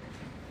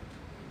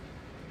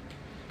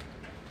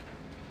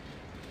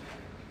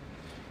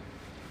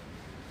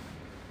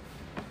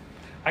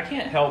 I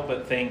can't help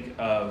but think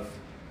of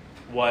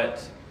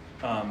what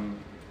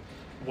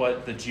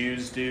the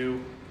Jews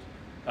do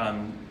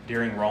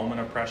during Roman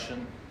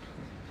oppression.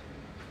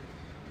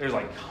 There's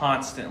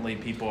constantly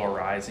people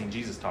arising.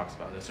 Jesus talks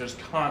about this. There's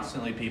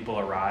constantly people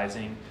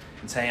arising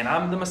and saying,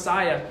 I'm the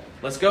Messiah.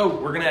 Let's go.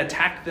 We're going to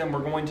attack them.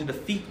 We're going to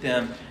defeat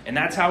them. And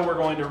that's how we're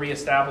going to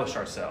reestablish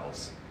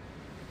ourselves.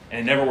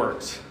 And it never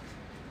works.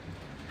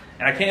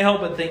 And I can't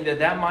help but think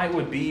that might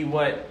would be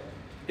what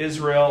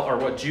Israel or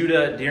what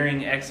Judah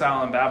during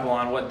exile in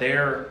Babylon, what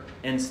their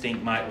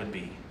instinct would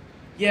be.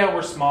 Yeah,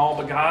 we're small,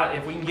 but God,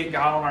 if we can get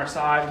God on our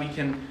side, we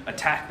can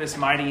attack this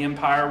mighty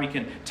empire. We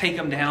can take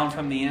them down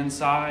from the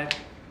inside.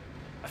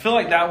 I feel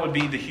like that would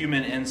be the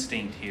human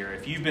instinct here.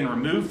 If you've been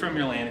removed from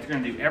your land, if you're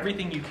going to do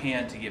everything you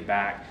can to get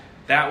back,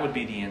 that would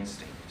be the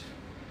instinct.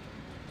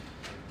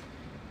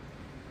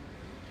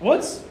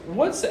 What's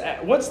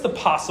the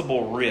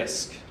possible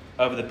risk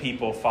of the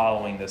people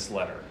following this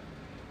letter?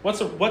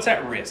 What's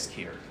at risk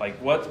here?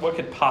 Like what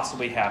could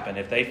possibly happen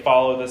if they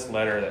follow this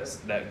letter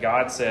that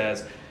God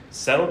says,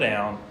 settle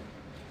down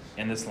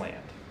in this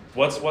land?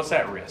 What's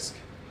at risk?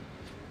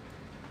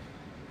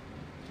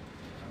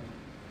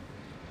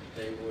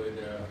 They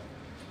would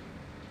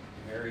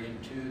marry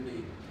into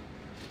the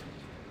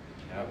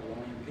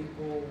Babylonian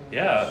people.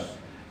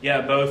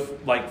 Yeah,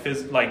 both like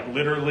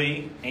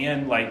literally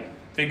and like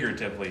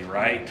figuratively,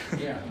 right?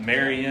 Yeah.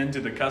 Marry into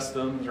the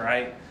customs,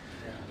 right? Yeah.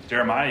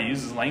 Jeremiah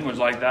uses language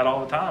like that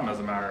all the time, as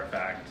a matter of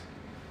fact.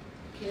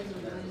 Kids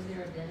would lose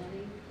their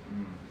identity.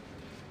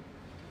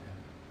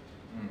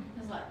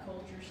 It's like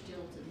culture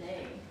still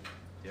today.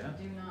 Yeah.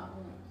 Do not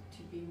want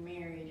to be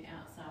married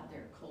outside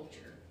their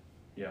culture.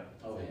 Yeah.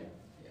 Oh, yeah.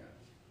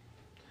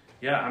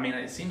 Yeah, I mean,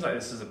 it seems like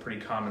this is a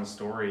pretty common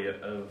story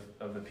of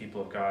the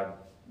people of God,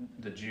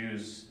 the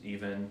Jews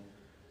even,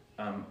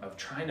 of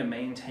trying to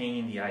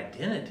maintain the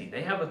identity.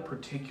 They have a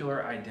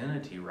particular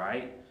identity,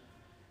 right?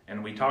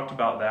 And we talked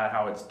about that,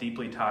 how it's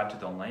deeply tied to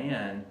the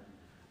land.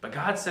 But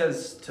God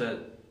says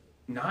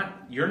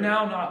you're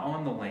now not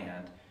on the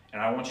land,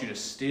 and I want you to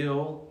just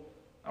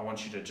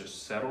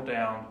settle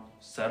down,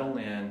 settle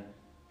in.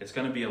 It's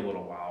going to be a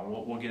little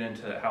while. We'll get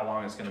into how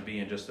long it's going to be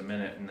in just a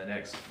minute in the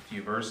next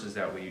few verses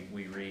that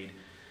we read.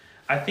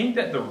 I think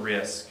that the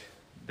risk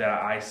that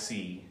I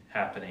see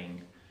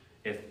happening,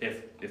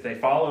 if they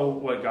follow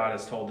what God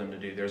has told them to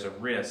do, there's a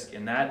risk,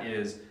 and that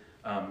is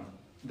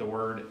the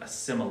word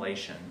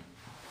assimilation.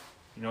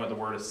 You know what the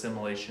word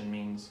assimilation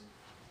means?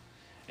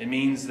 It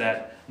means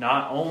that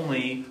not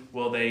only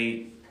will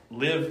they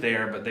live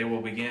there, but they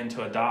will begin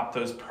to adopt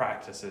those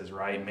practices,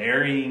 right?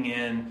 Marrying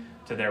in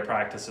to their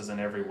practices in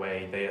every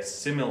way. They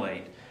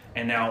assimilate.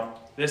 And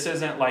now, this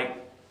isn't like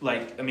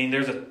I mean,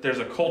 there's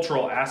a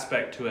cultural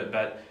aspect to it,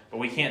 but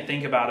we can't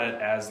think about it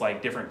as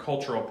like different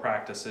cultural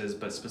practices,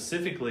 but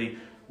specifically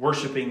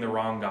worshiping the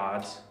wrong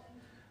gods.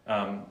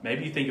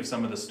 Maybe you think of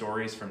some of the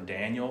stories from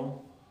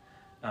Daniel,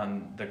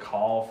 the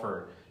call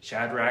for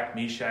Shadrach,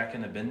 Meshach,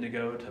 and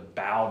Abednego to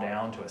bow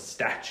down to a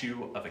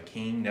statue of a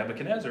king,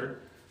 Nebuchadnezzar,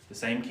 the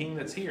same king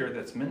that's here,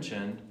 that's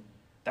mentioned.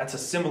 That's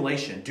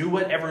assimilation. Do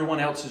what everyone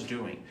else is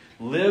doing.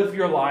 Live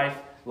your life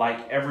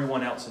like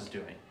everyone else is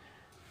doing.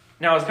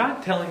 Now, is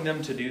God telling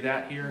them to do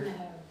that here?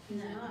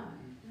 No.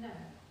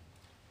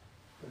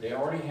 They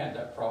already had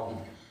that problem.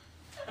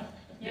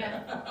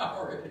 Yeah.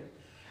 Already.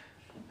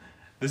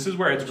 This is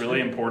where it's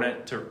really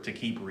important to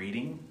keep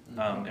reading,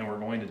 and we're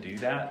going to do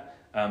that.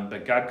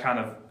 But God kind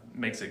of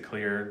makes it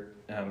clear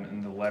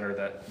in the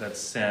letter that's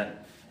sent,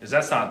 is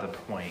that's not the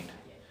point.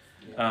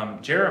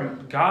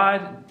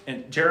 God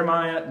and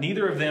Jeremiah,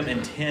 neither of them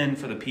intend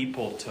for the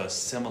people to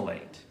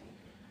assimilate.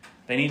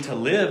 They need to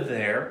live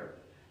there.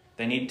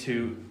 They need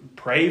to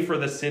pray for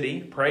the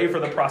city, pray for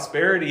the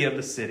prosperity of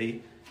the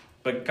city.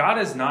 But God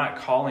is not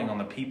calling on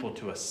the people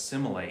to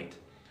assimilate,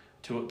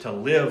 to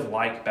live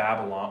like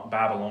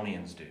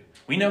Babylonians do.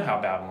 We know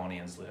how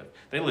Babylonians live.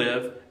 They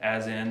live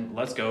as in,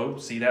 let's go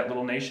see that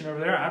little nation over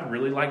there. I'd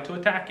really like to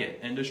attack it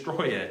and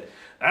destroy it.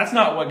 That's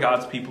not what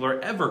God's people are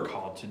ever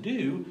called to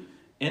do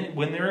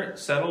when they're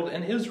settled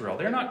in Israel.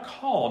 They're not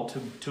called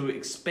to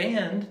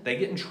expand. They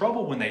get in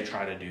trouble when they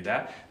try to do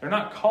that. They're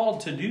not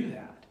called to do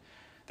that.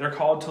 They're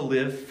called to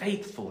live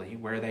faithfully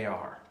where they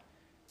are.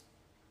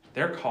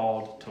 They're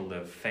called to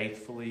live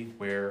faithfully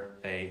where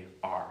they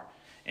are.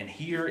 And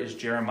here is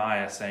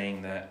Jeremiah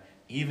saying that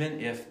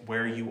even if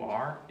where you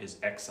are is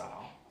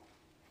exile,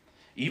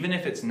 even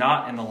if it's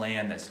not in the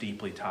land that's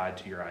deeply tied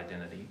to your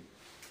identity.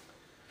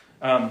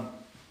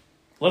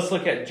 Let's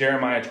look at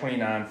Jeremiah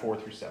 29,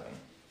 4-7.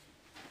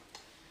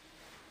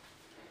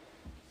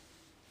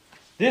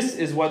 This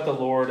is what the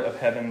Lord of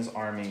heaven's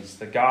armies,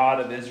 the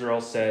God of Israel,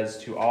 says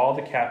to all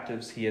the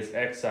captives he has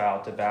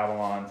exiled to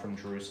Babylon from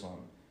Jerusalem.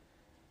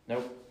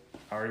 Nope,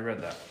 I already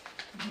read that.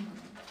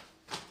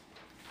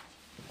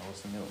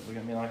 Look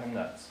at me like I'm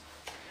nuts.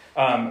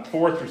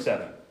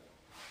 4-7.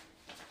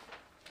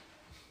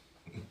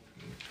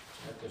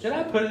 Did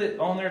I put it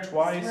on there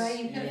twice? Right,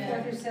 you put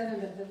 4-7,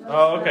 but the verse.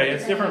 Oh, okay,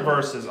 it's different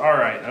verses. All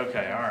right.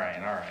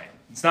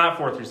 It's not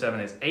 4-7,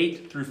 it's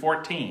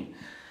 8-14.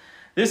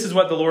 This is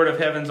what the Lord of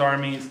heaven's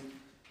armies...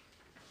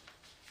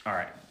 All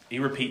right, he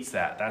repeats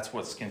that. That's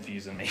what's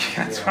confusing me.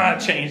 That's why I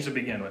changed to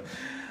begin with.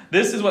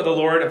 This is what the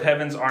Lord of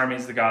heaven's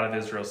armies, the God of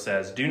Israel,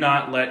 says. Do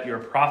not let your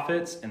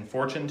prophets and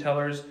fortune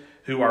tellers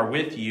who are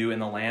with you in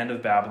the land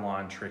of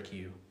Babylon trick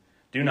you.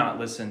 Do not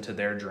listen to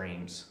their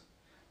dreams,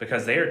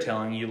 because they are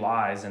telling you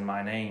lies in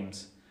my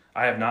names.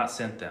 I have not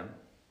sent them,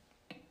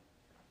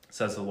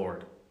 says the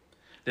Lord.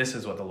 This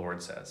is what the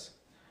Lord says.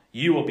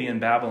 You will be in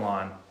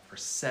Babylon for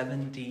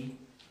 70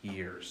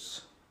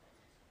 years.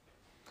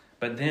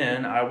 But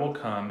then I will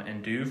come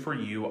and do for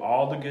you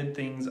all the good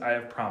things I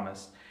have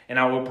promised, and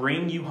I will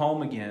bring you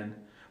home again.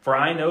 For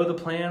I know the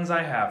plans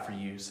I have for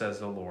you, says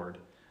the Lord.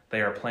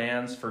 They are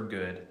plans for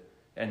good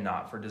and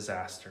not for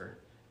disaster,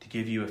 to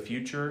give you a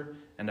future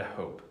and a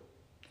hope.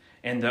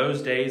 In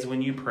those days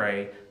when you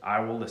pray, I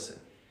will listen.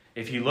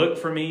 If you look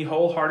for me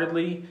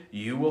wholeheartedly,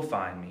 you will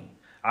find me.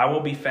 I will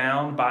be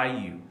found by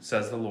you,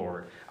 says the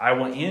Lord. I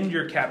will end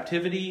your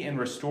captivity and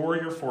restore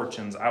your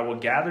fortunes. I will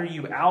gather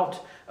you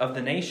out of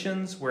the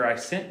nations where I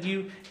sent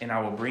you, and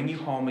I will bring you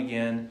home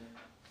again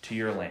to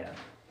your land.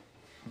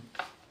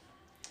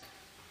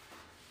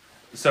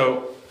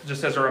 So,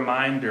 just as a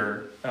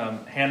reminder,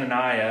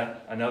 Hananiah,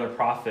 another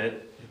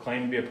prophet who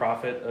claimed to be a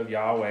prophet of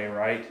Yahweh,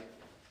 right,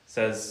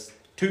 says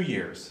 2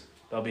 years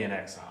they'll be in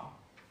exile.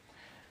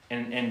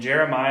 And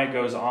Jeremiah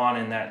goes on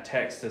in that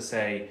text to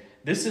say,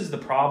 this is the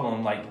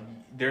problem. Like,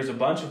 there's a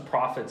bunch of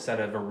prophets that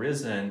have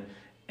arisen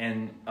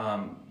and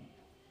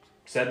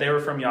said they were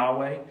from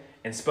Yahweh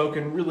and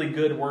spoken really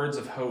good words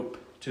of hope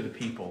to the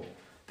people.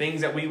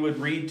 Things that we would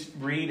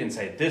read and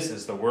say, this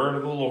is the word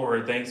of the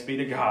Lord, thanks be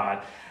to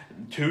God.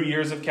 2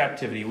 years of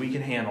captivity, we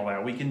can handle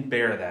that, we can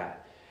bear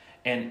that.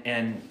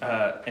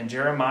 And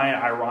Jeremiah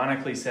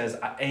ironically says,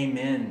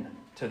 amen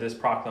to this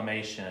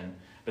proclamation.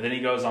 But then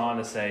he goes on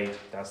to say,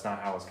 that's not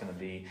how it's going to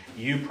be.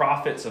 You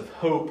prophets of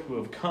hope who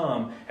have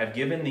come have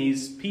given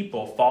these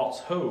people false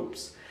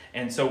hopes.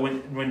 And so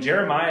when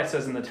Jeremiah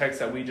says in the text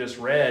that we just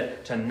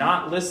read to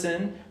not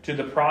listen to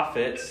the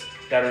prophets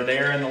that are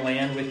there in the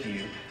land with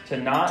you, to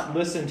not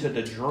listen to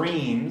the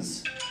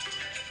dreams,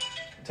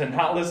 to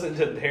not listen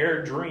to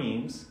their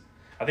dreams.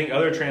 I think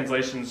other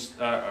translations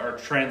are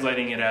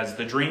translating it as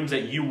the dreams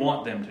that you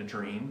want them to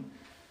dream.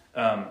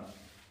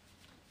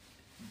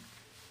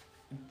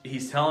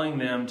 He's telling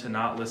them to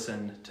not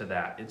listen to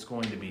that. It's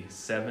going to be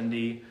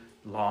 70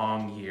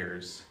 long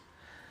years.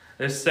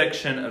 This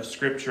section of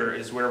Scripture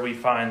is where we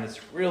find this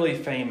really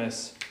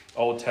famous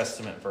Old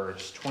Testament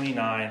verse,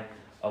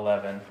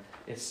 29:11.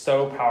 It's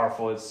so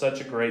powerful. It's such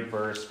a great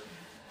verse.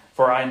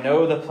 For I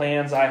know the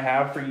plans I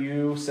have for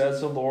you, says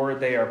the Lord.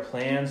 They are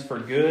plans for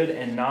good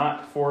and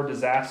not for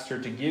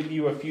disaster, to give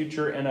you a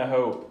future and a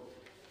hope.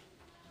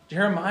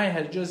 Jeremiah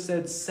has just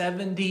said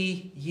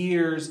 70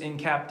 years in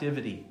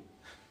captivity.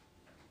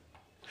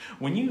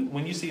 When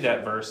you see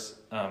that verse,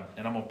 and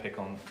I'm going to pick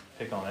on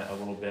it a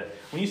little bit.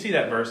 When you see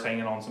that verse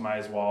hanging on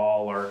somebody's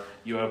wall, or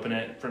you open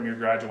it from your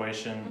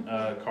graduation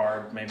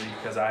card, maybe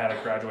because I had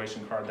a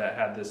graduation card that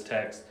had this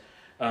text,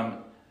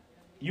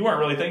 you weren't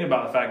really thinking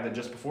about the fact that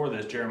just before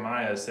this,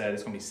 Jeremiah said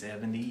it's going to be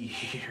 70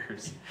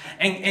 years.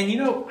 And you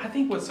know, I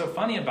think what's so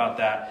funny about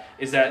that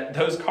is that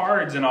those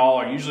cards and all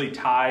are usually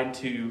tied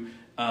to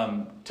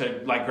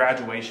like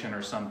graduation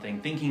or something,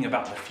 thinking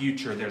about the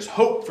future. There's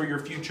hope for your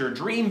future.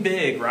 Dream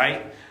big,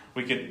 right?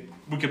 We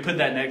could put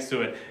that next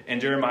to it. And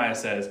Jeremiah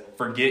says,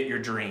 forget your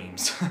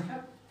dreams.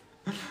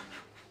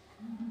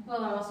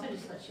 Well, I also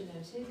just let you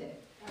know too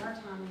that our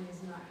timing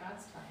is not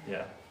God's timing.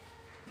 Yeah.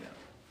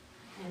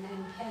 And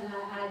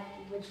I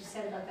what you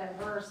said about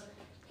that verse,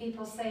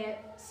 people say it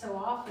so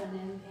often,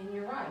 and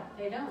you're right,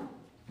 they don't.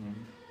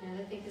 Mm-hmm. And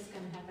I think it's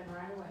going to happen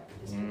right away,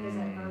 just because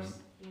that verse,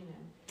 you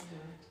know.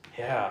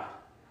 Yeah.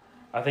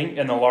 I think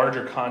in the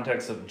larger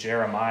context of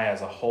Jeremiah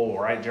as a whole,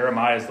 right?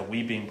 Jeremiah is the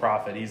weeping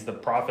prophet. He's the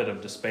prophet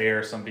of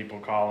despair, some people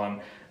call him.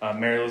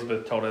 Mary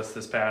Elizabeth told us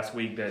this past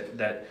week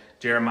that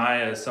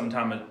Jeremiah is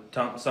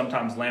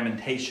sometimes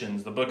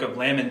Lamentations. The book of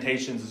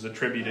Lamentations is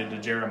attributed to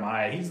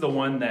Jeremiah. He's the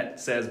one that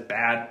says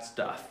bad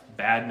stuff,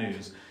 bad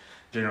news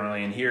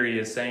generally. And here he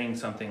is saying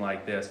something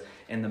like this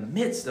in the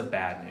midst of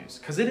bad news.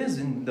 Because it is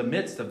in the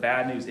midst of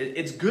bad news.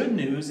 It's good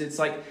news. It's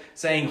like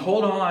saying,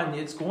 hold on,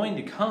 it's going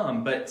to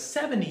come. But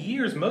 70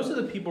 years, most of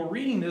the people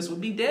reading this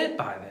would be dead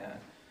by then.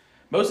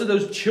 Most of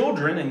those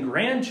children and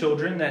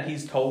grandchildren that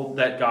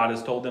God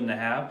has told them to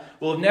have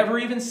will have never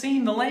even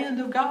seen the land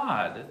of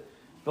God,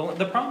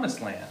 the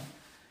promised land.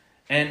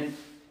 And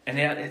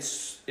yet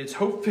it's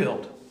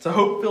hope-filled. It's a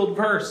hope-filled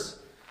verse.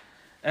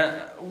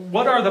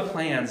 What are the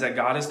plans that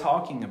God is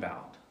talking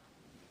about?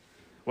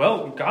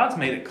 Well, God's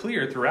made it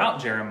clear throughout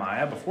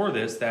Jeremiah before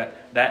this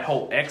that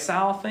whole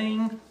exile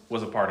thing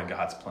was a part of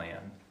God's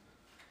plan.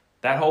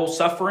 That whole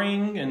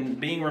suffering and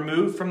being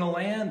removed from the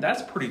land,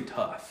 that's pretty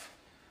tough.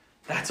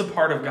 That's a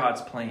part of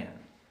God's plan.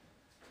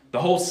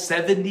 The whole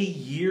 70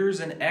 years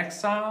in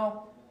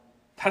exile,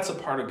 that's a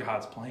part of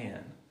God's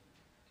plan.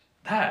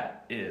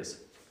 That is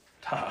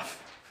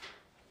tough.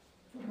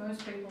 For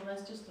most people,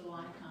 that's just a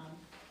lifetime.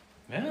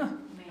 Yeah. I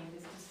mean,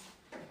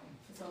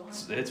 it's a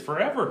lifetime. It's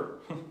forever.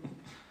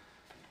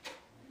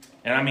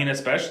 And I mean,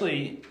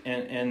 especially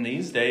in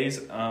these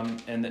days,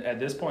 and at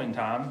this point in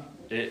time,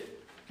 the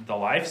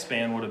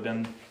lifespan would have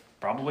been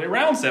probably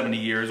around 70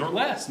 years or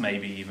less,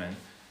 maybe even.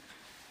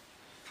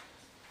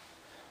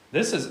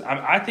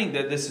 I think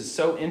that this is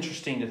so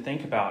interesting to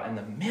think about. In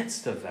the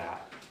midst of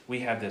that, we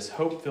have this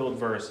hope-filled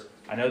verse.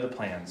 I know the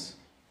plans.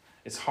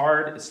 It's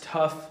hard, it's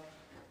tough,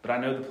 but I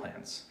know the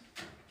plans.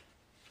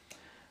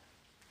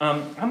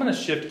 I'm going to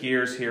shift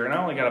gears here, and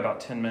I only got about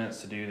 10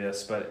 minutes to do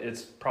this, but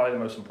it's probably the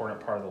most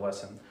important part of the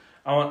lesson.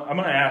 I'm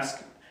going to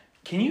ask,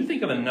 can you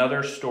think of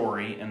another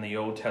story in the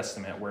Old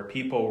Testament where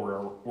people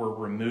were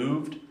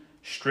removed,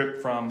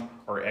 stripped from,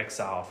 or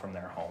exiled from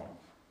their home?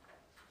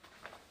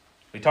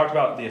 We talked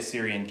about the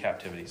Assyrian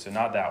captivity, so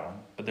not that one.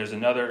 But there's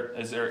another.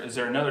 Is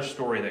there another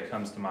story that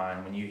comes to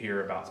mind when you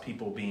hear about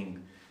people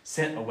being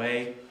sent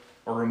away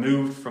or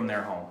removed from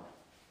their home?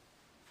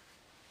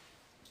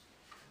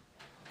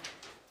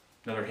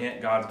 Another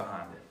hint, God's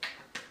behind it.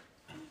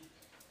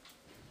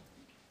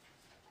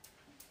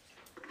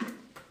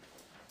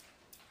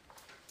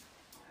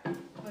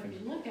 But if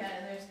you look at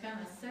it, there's kind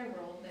of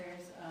several.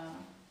 There's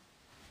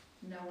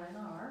Noah and the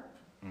ark.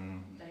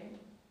 They,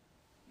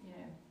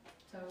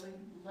 totally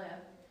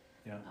left.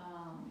 Yeah.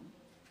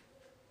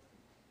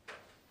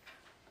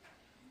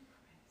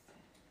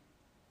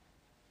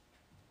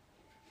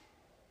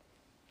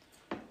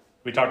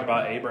 We talked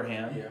about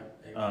Abraham. Yeah.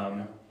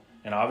 Abraham.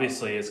 And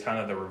obviously it's kind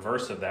of the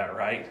reverse of that,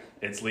 right?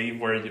 It's leave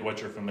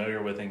what you're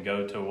familiar with and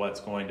go to what's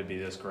going to be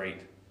this great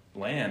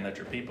land that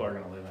your people are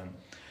going to live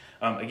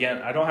in.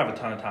 Again, I don't have a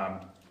ton of time,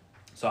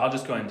 so I'll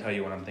just go ahead and tell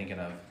you what I'm thinking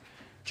of.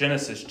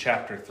 Genesis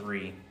chapter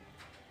 3.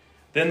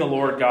 Then the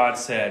Lord God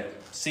said,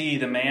 "See,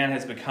 the man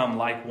has become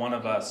like one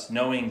of us,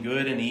 knowing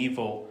good and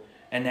evil.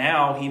 And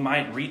now he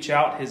might reach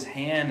out his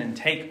hand and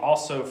take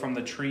also from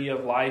the tree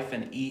of life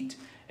and eat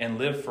and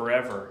live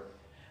forever."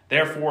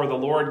 Therefore the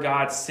Lord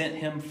God sent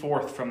him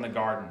forth from the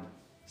garden.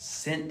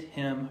 Sent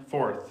him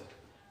forth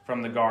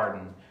from the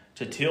garden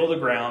to till the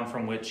ground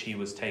from which he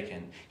was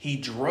taken. He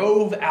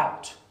drove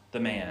out the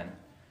man,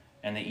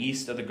 and the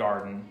east of the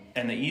garden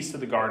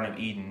of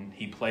Eden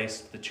he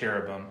placed the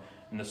cherubim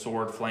and the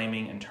sword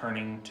flaming and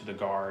turning to the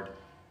guard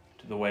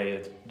to the way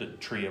of the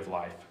tree of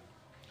life.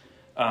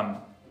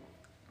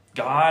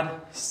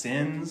 God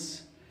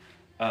sends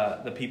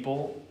the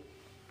people,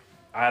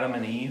 Adam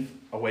and Eve,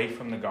 away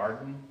from the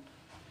garden.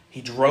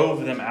 He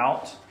drove them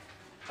out.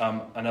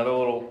 Another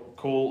little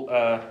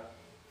cool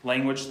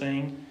language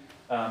thing.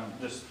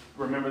 Just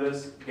remember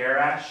this.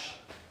 Garash.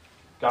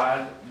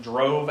 God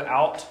drove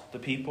out the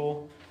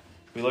people.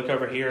 We look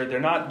over here. They're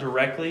not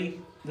directly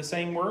the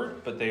same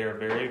word, but they are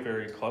very,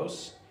 very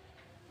close.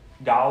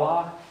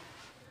 Gala.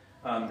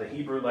 The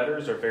Hebrew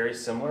letters are very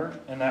similar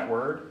in that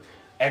word.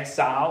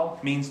 Exile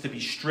means to be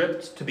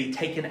stripped, to be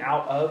taken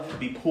out of, to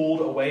be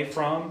pulled away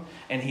from.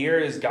 And here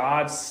is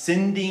God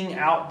sending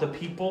out the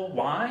people.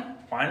 Why?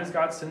 Why does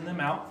God send them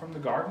out from the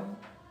garden?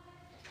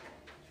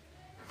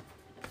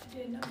 She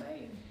didn't obey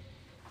him.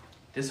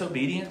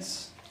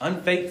 Disobedience,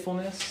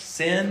 unfaithfulness,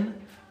 sin,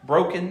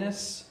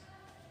 brokenness.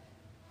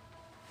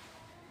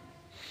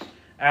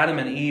 Adam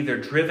and Eve, they're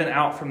driven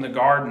out from the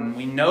garden.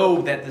 We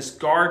know that this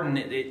garden,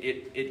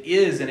 it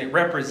is and it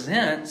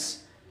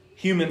represents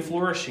human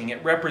flourishing.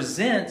 It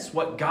represents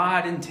what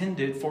God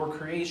intended for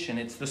creation.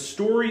 It's the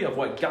story of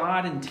what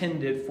God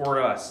intended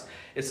for us.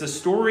 It's the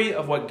story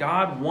of what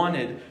God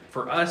wanted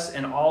for us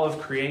and all of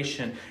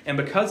creation. And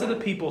because of the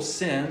people's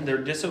sin, their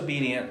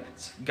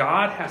disobedience,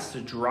 God has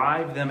to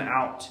drive them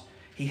out.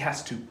 He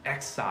has to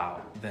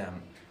exile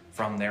them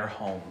from their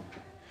home,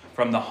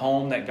 from the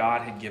home that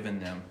God had given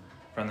them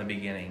from the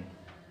beginning.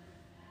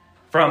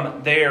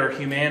 From there,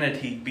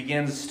 humanity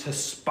begins to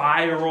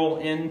spiral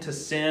into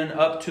sin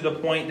up to the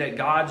point that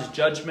God's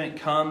judgment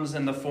comes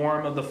in the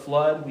form of the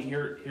flood. We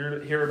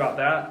hear about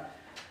that.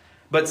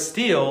 But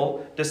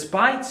still,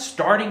 despite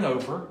starting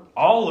over,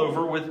 all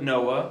over with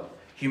Noah,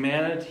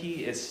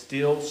 humanity is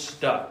still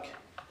stuck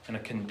in a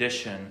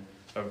condition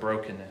of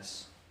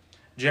brokenness.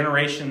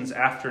 Generations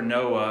after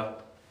Noah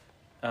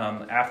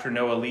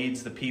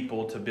leads the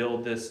people to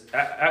build this.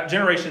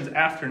 Generations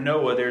after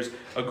Noah, there's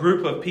a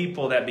group of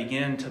people that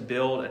begin to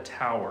build a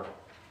tower.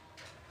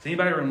 Does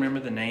anybody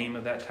remember the name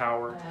of that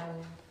tower?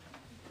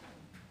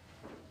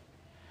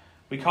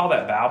 We call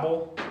that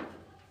Babel.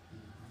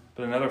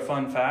 But another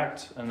fun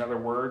fact, another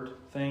word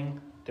thing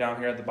down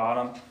here at the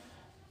bottom.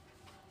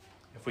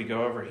 If we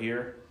go over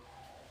here,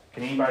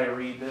 can anybody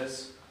read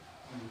this?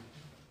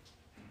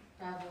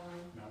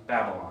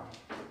 Babylon.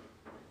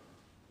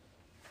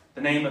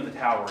 The name of the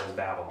tower is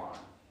Babylon.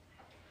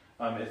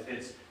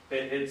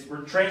 It's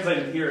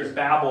translated here as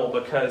Babel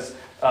because,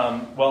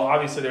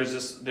 obviously there's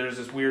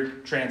this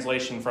weird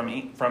translation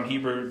from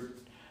Hebrew,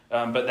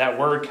 but that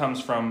word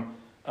comes from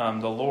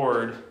the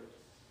Lord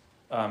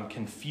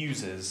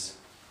confuses,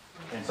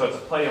 and so it's a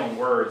play on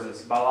words.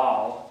 It's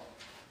Balal,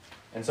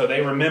 and so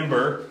they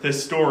remember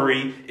this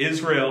story.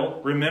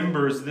 Israel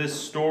remembers this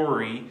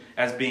story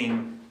as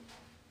being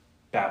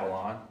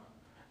Babylon,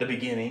 the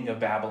beginning of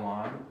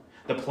Babylon.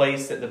 The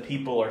place that the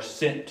people are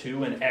sent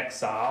to in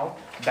exile,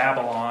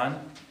 Babylon.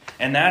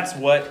 And that's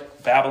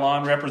what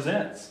Babylon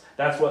represents.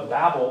 That's what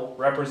Babel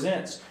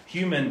represents.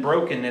 Human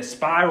brokenness,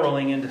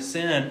 spiraling into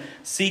sin,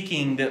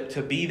 seeking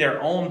to be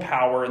their own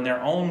power and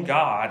their own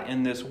God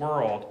in this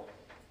world.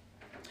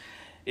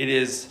 It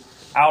is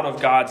out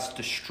of God's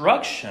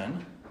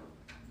destruction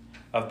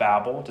of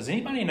Babel. Does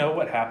anybody know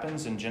what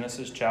happens in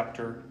Genesis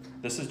chapter...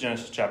 This is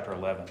Genesis chapter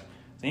 11. Does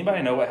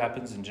anybody know what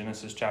happens in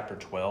Genesis chapter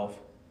 12?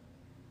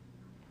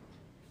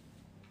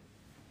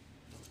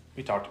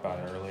 We talked about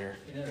it earlier.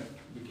 In the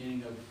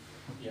beginning of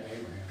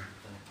Abraham.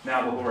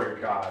 Now the Lord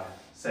God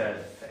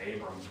said to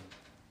Abram,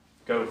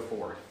 "Go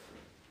forth."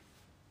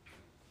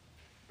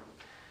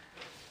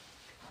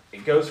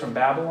 It goes from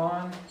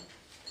Babylon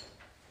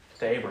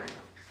to Abraham,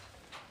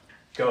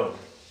 go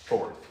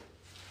forth.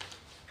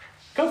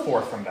 Go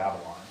forth from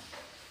Babylon.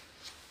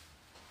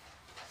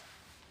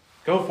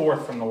 Go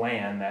forth from the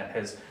land that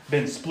has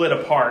been split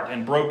apart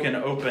and broken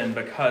open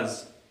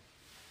because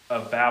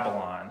of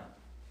Babylon.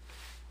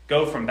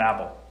 Go from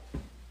Babel.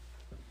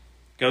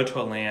 Go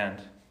to a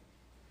land.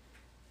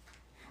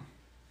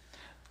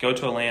 Go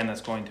to a land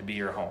that's going to be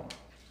your home.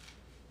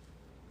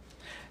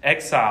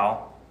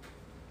 Exile,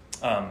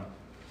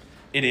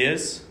 it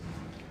is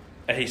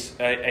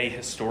a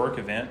historic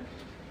event.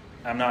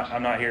 I'm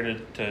not here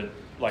to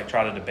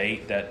try to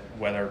debate that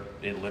whether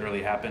it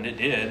literally happened. It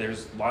did.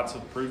 There's lots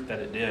of proof that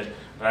it did.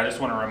 But I just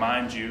want to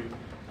remind you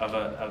of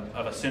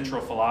a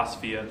central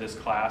philosophy of this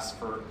class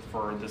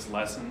for this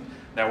lesson,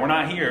 that we're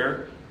not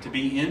here to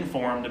be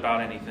informed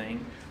about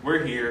anything.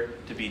 We're here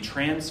to be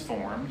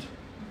transformed.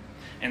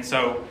 And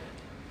so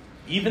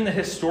even the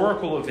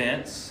historical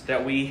events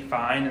that we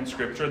find in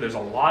Scripture, there's a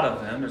lot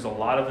of them. There's a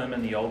lot of them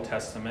in the Old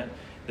Testament.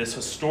 This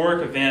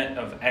historic event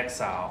of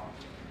exile,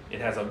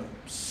 it has a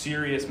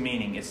serious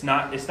meaning. It's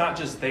not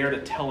just there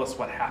to tell us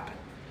what happened.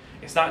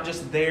 It's not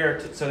just there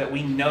so that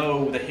we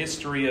know the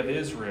history of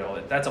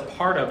Israel. That's a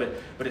part of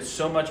it, but it's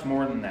so much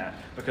more than that,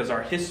 because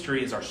our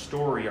history is our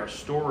story. Our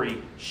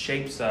story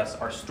shapes us.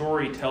 Our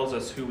story tells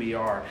us who we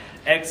are.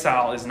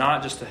 Exile is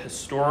not just a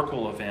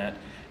historical event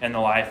in the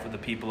life of the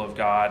people of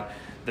God.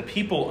 The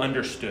people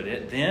understood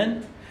it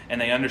then,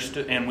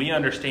 and we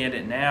understand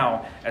it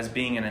now as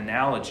being an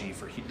analogy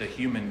for the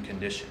human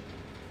condition.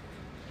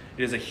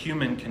 It is a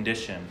human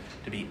condition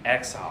to be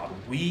exiled.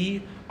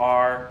 We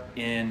are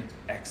in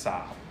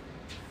exile.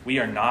 We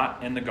are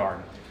not in the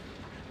garden.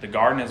 The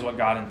garden is what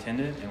God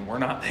intended, and we're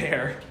not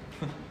there.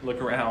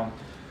 Look around.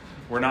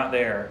 We're not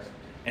there.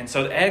 And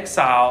so the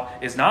exile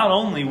is not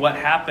only what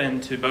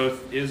happened to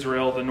both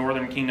Israel, the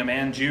northern kingdom,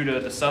 and Judah,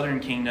 the southern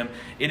kingdom.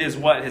 It is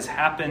what has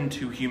happened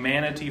to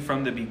humanity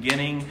from the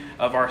beginning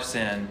of our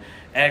sin.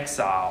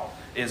 Exile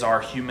is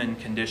our human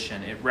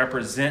condition. It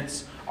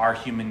represents our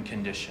human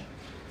condition.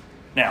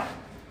 Now,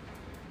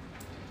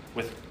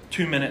 with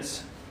 2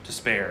 minutes to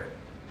spare,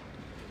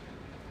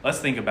 let's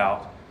think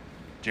about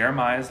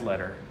Jeremiah's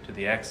letter to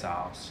the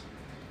exiles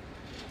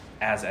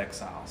as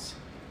exiles.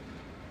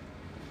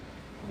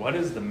 What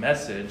is the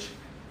message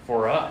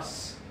for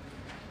us,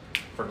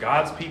 for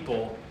God's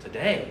people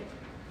today,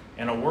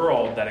 in a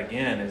world that,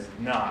 again, is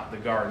not the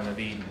Garden of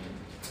Eden?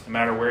 No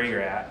matter where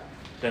you're at,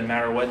 doesn't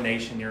matter what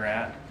nation you're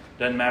at,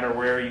 doesn't matter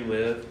where you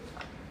live,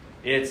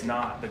 it's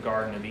not the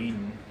Garden of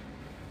Eden.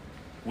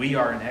 We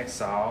are in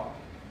exile.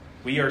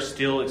 We are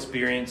still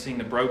experiencing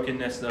the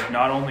brokenness of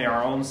not only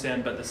our own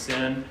sin, but the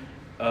sin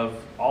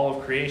of all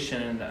of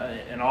creation.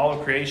 And all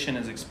of creation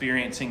is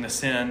experiencing the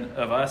sin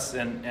of us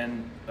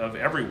and of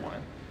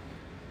everyone.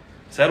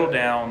 Settle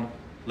down,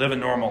 live a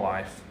normal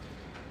life.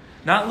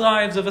 Not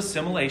lives of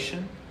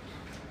assimilation,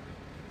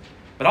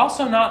 but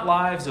also not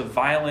lives of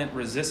violent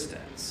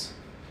resistance,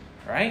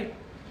 right?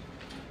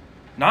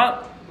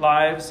 Not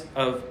lives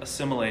of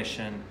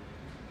assimilation,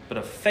 but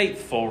of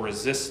faithful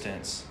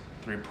resistance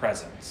through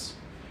presence,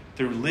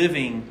 through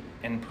living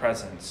in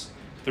presence,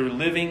 through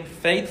living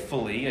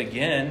faithfully,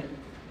 again,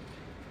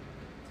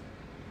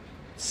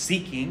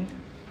 seeking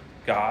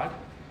God,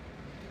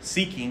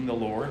 seeking the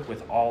Lord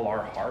with all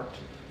our heart.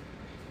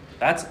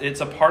 It's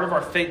a part of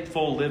our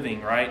faithful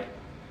living, right?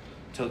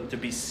 To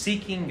be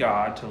seeking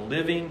God, to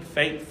living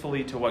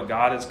faithfully to what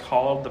God has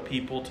called the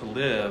people to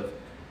live,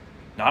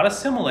 not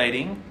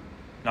assimilating,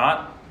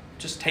 not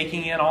just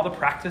taking in all the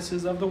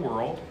practices of the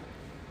world,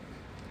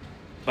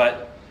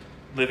 but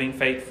living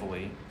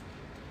faithfully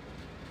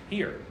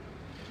here.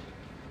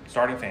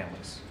 Starting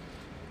families,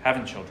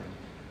 having children,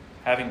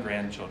 having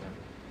grandchildren,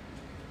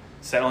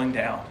 settling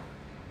down,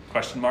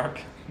 question mark.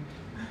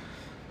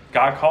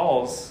 God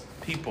calls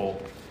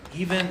people,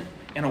 even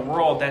in a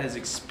world that has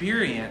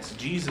experienced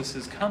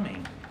Jesus'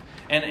 coming.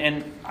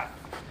 And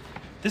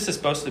this is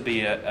supposed to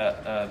be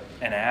an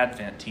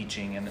Advent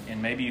teaching,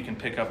 and maybe you can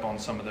pick up on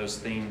some of those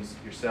themes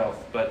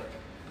yourself. But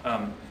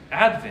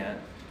Advent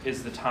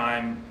is the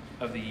time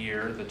of the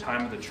year, the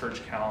time of the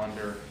church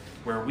calendar,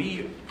 where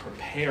we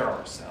prepare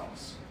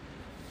ourselves.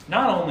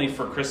 Not only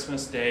for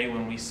Christmas Day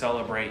when we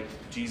celebrate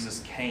Jesus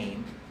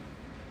came,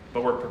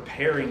 but we're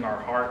preparing our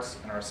hearts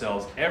and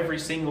ourselves every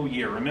single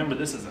year. Remember,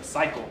 this is a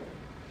cycle.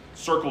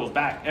 Circles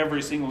back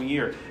every single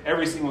year.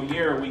 Every single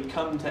year we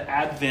come to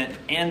Advent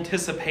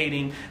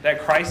anticipating that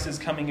Christ is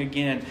coming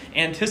again,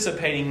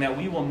 anticipating that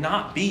we will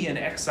not be in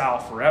exile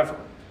forever.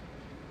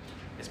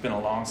 It's been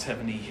a long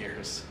 70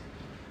 years.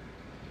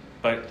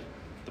 But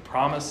the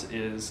promise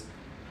is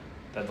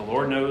that the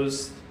Lord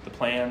knows the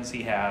plans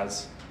He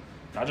has,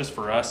 not just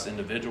for us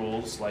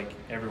individuals like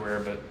everywhere,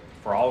 but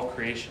for all of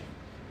creation.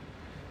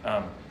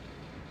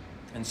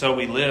 And so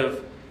we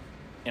live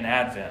in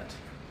Advent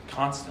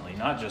constantly,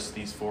 not just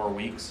these 4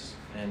 weeks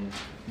in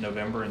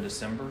November and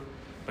December,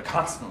 but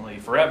constantly,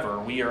 forever.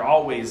 We are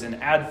always in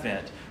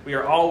Advent. We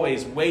are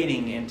always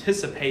waiting,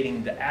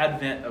 anticipating the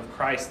advent of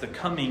Christ, the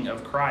coming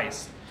of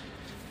Christ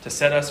to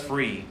set us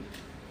free.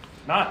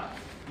 Not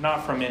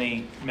from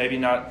any, maybe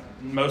not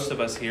most of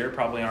us here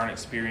probably aren't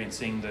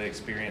experiencing the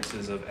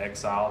experiences of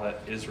exile that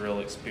Israel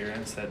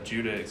experienced, that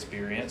Judah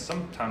experienced.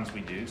 Sometimes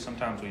we do,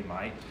 sometimes we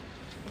might,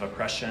 of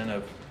oppression,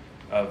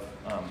 of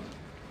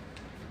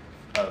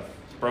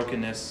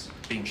brokenness,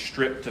 being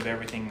stripped of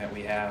everything that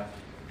we have.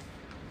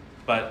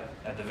 But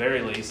at the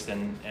very least,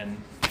 and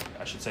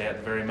I should say at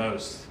the very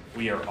most,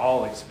 we are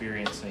all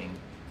experiencing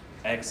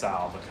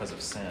exile because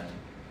of sin.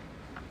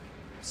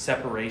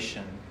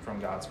 Separation from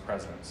God's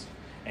presence.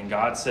 And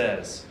God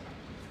says,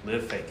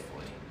 live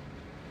faithfully,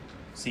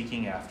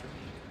 seeking after me.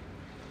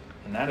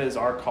 And that is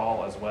our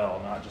call as well,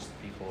 not just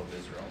the people of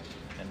Israel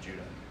and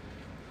Judah.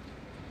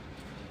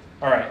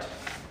 All right.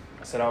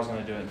 I said I was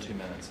going to do it in 2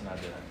 minutes, and I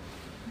didn't.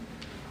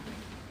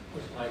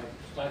 It's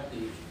like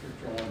the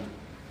scripture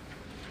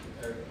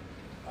on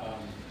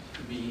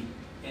to be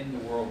in the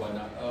world but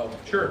not of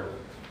the Sure. world.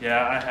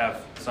 Yeah, I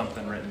have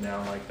something written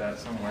down like that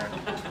somewhere.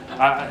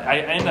 I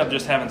end up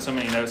just having so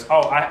many notes.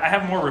 Oh, I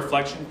have more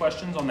reflection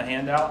questions on the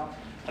handout.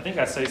 I think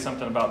I say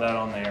something about that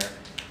on there.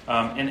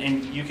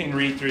 And you can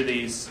read through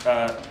these.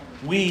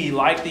 We,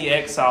 like the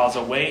exiles,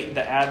 await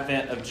the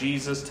advent of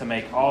Jesus to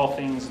make all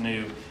things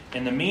new.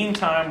 In the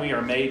meantime, we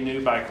are made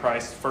new by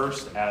Christ's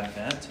first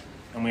advent,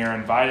 and we are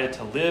invited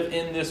to live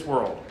in this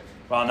world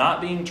while not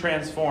being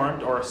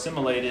transformed or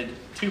assimilated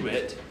to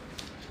it,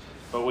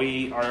 but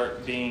we are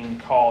being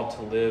called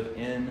to live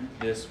in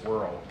this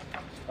world.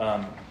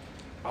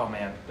 Oh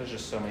man, there's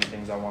just so many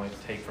things I wanted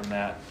to take from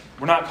that.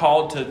 We're not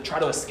called to try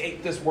to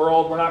escape this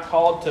world. We're not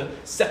called to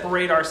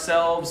separate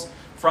ourselves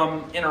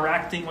from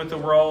interacting with the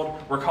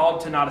world. We're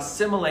called to not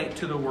assimilate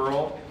to the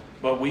world,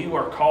 but we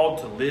are called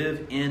to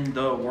live in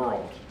the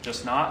world,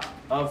 just not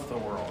of the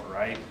world,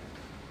 right?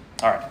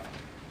 All right.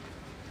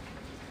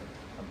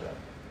 I'm done.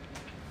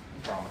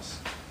 I promise.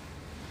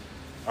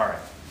 All right.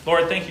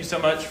 Lord, thank you so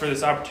much for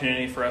this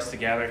opportunity for us to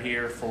gather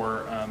here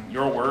for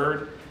your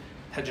word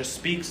that just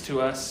speaks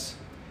to us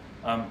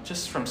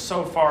just from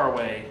so far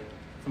away,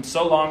 from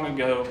so long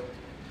ago.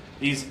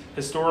 These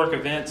historic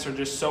events are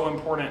just so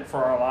important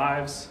for our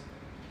lives.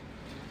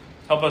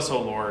 Help us,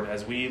 O Lord,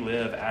 as we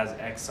live as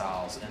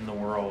exiles in the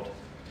world.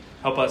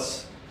 Help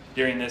us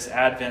during this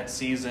Advent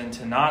season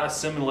to not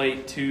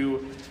assimilate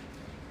to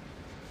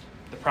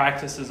the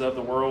practices of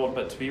the world,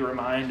 but to be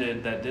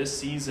reminded that this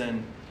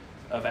season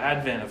of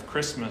Advent, of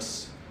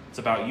Christmas, it's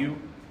about you.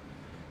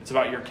 It's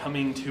about your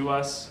coming to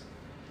us.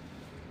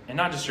 And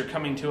not just your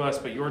coming to us,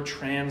 but your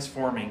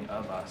transforming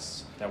of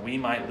us, that we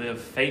might live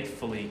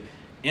faithfully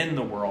in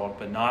the world,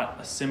 but not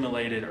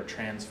assimilated or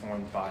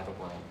transformed by the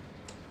world.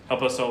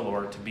 Help us, O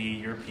Lord, to be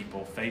your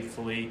people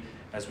faithfully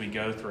as we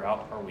go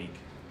throughout our week.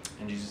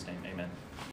 In Jesus' name, amen.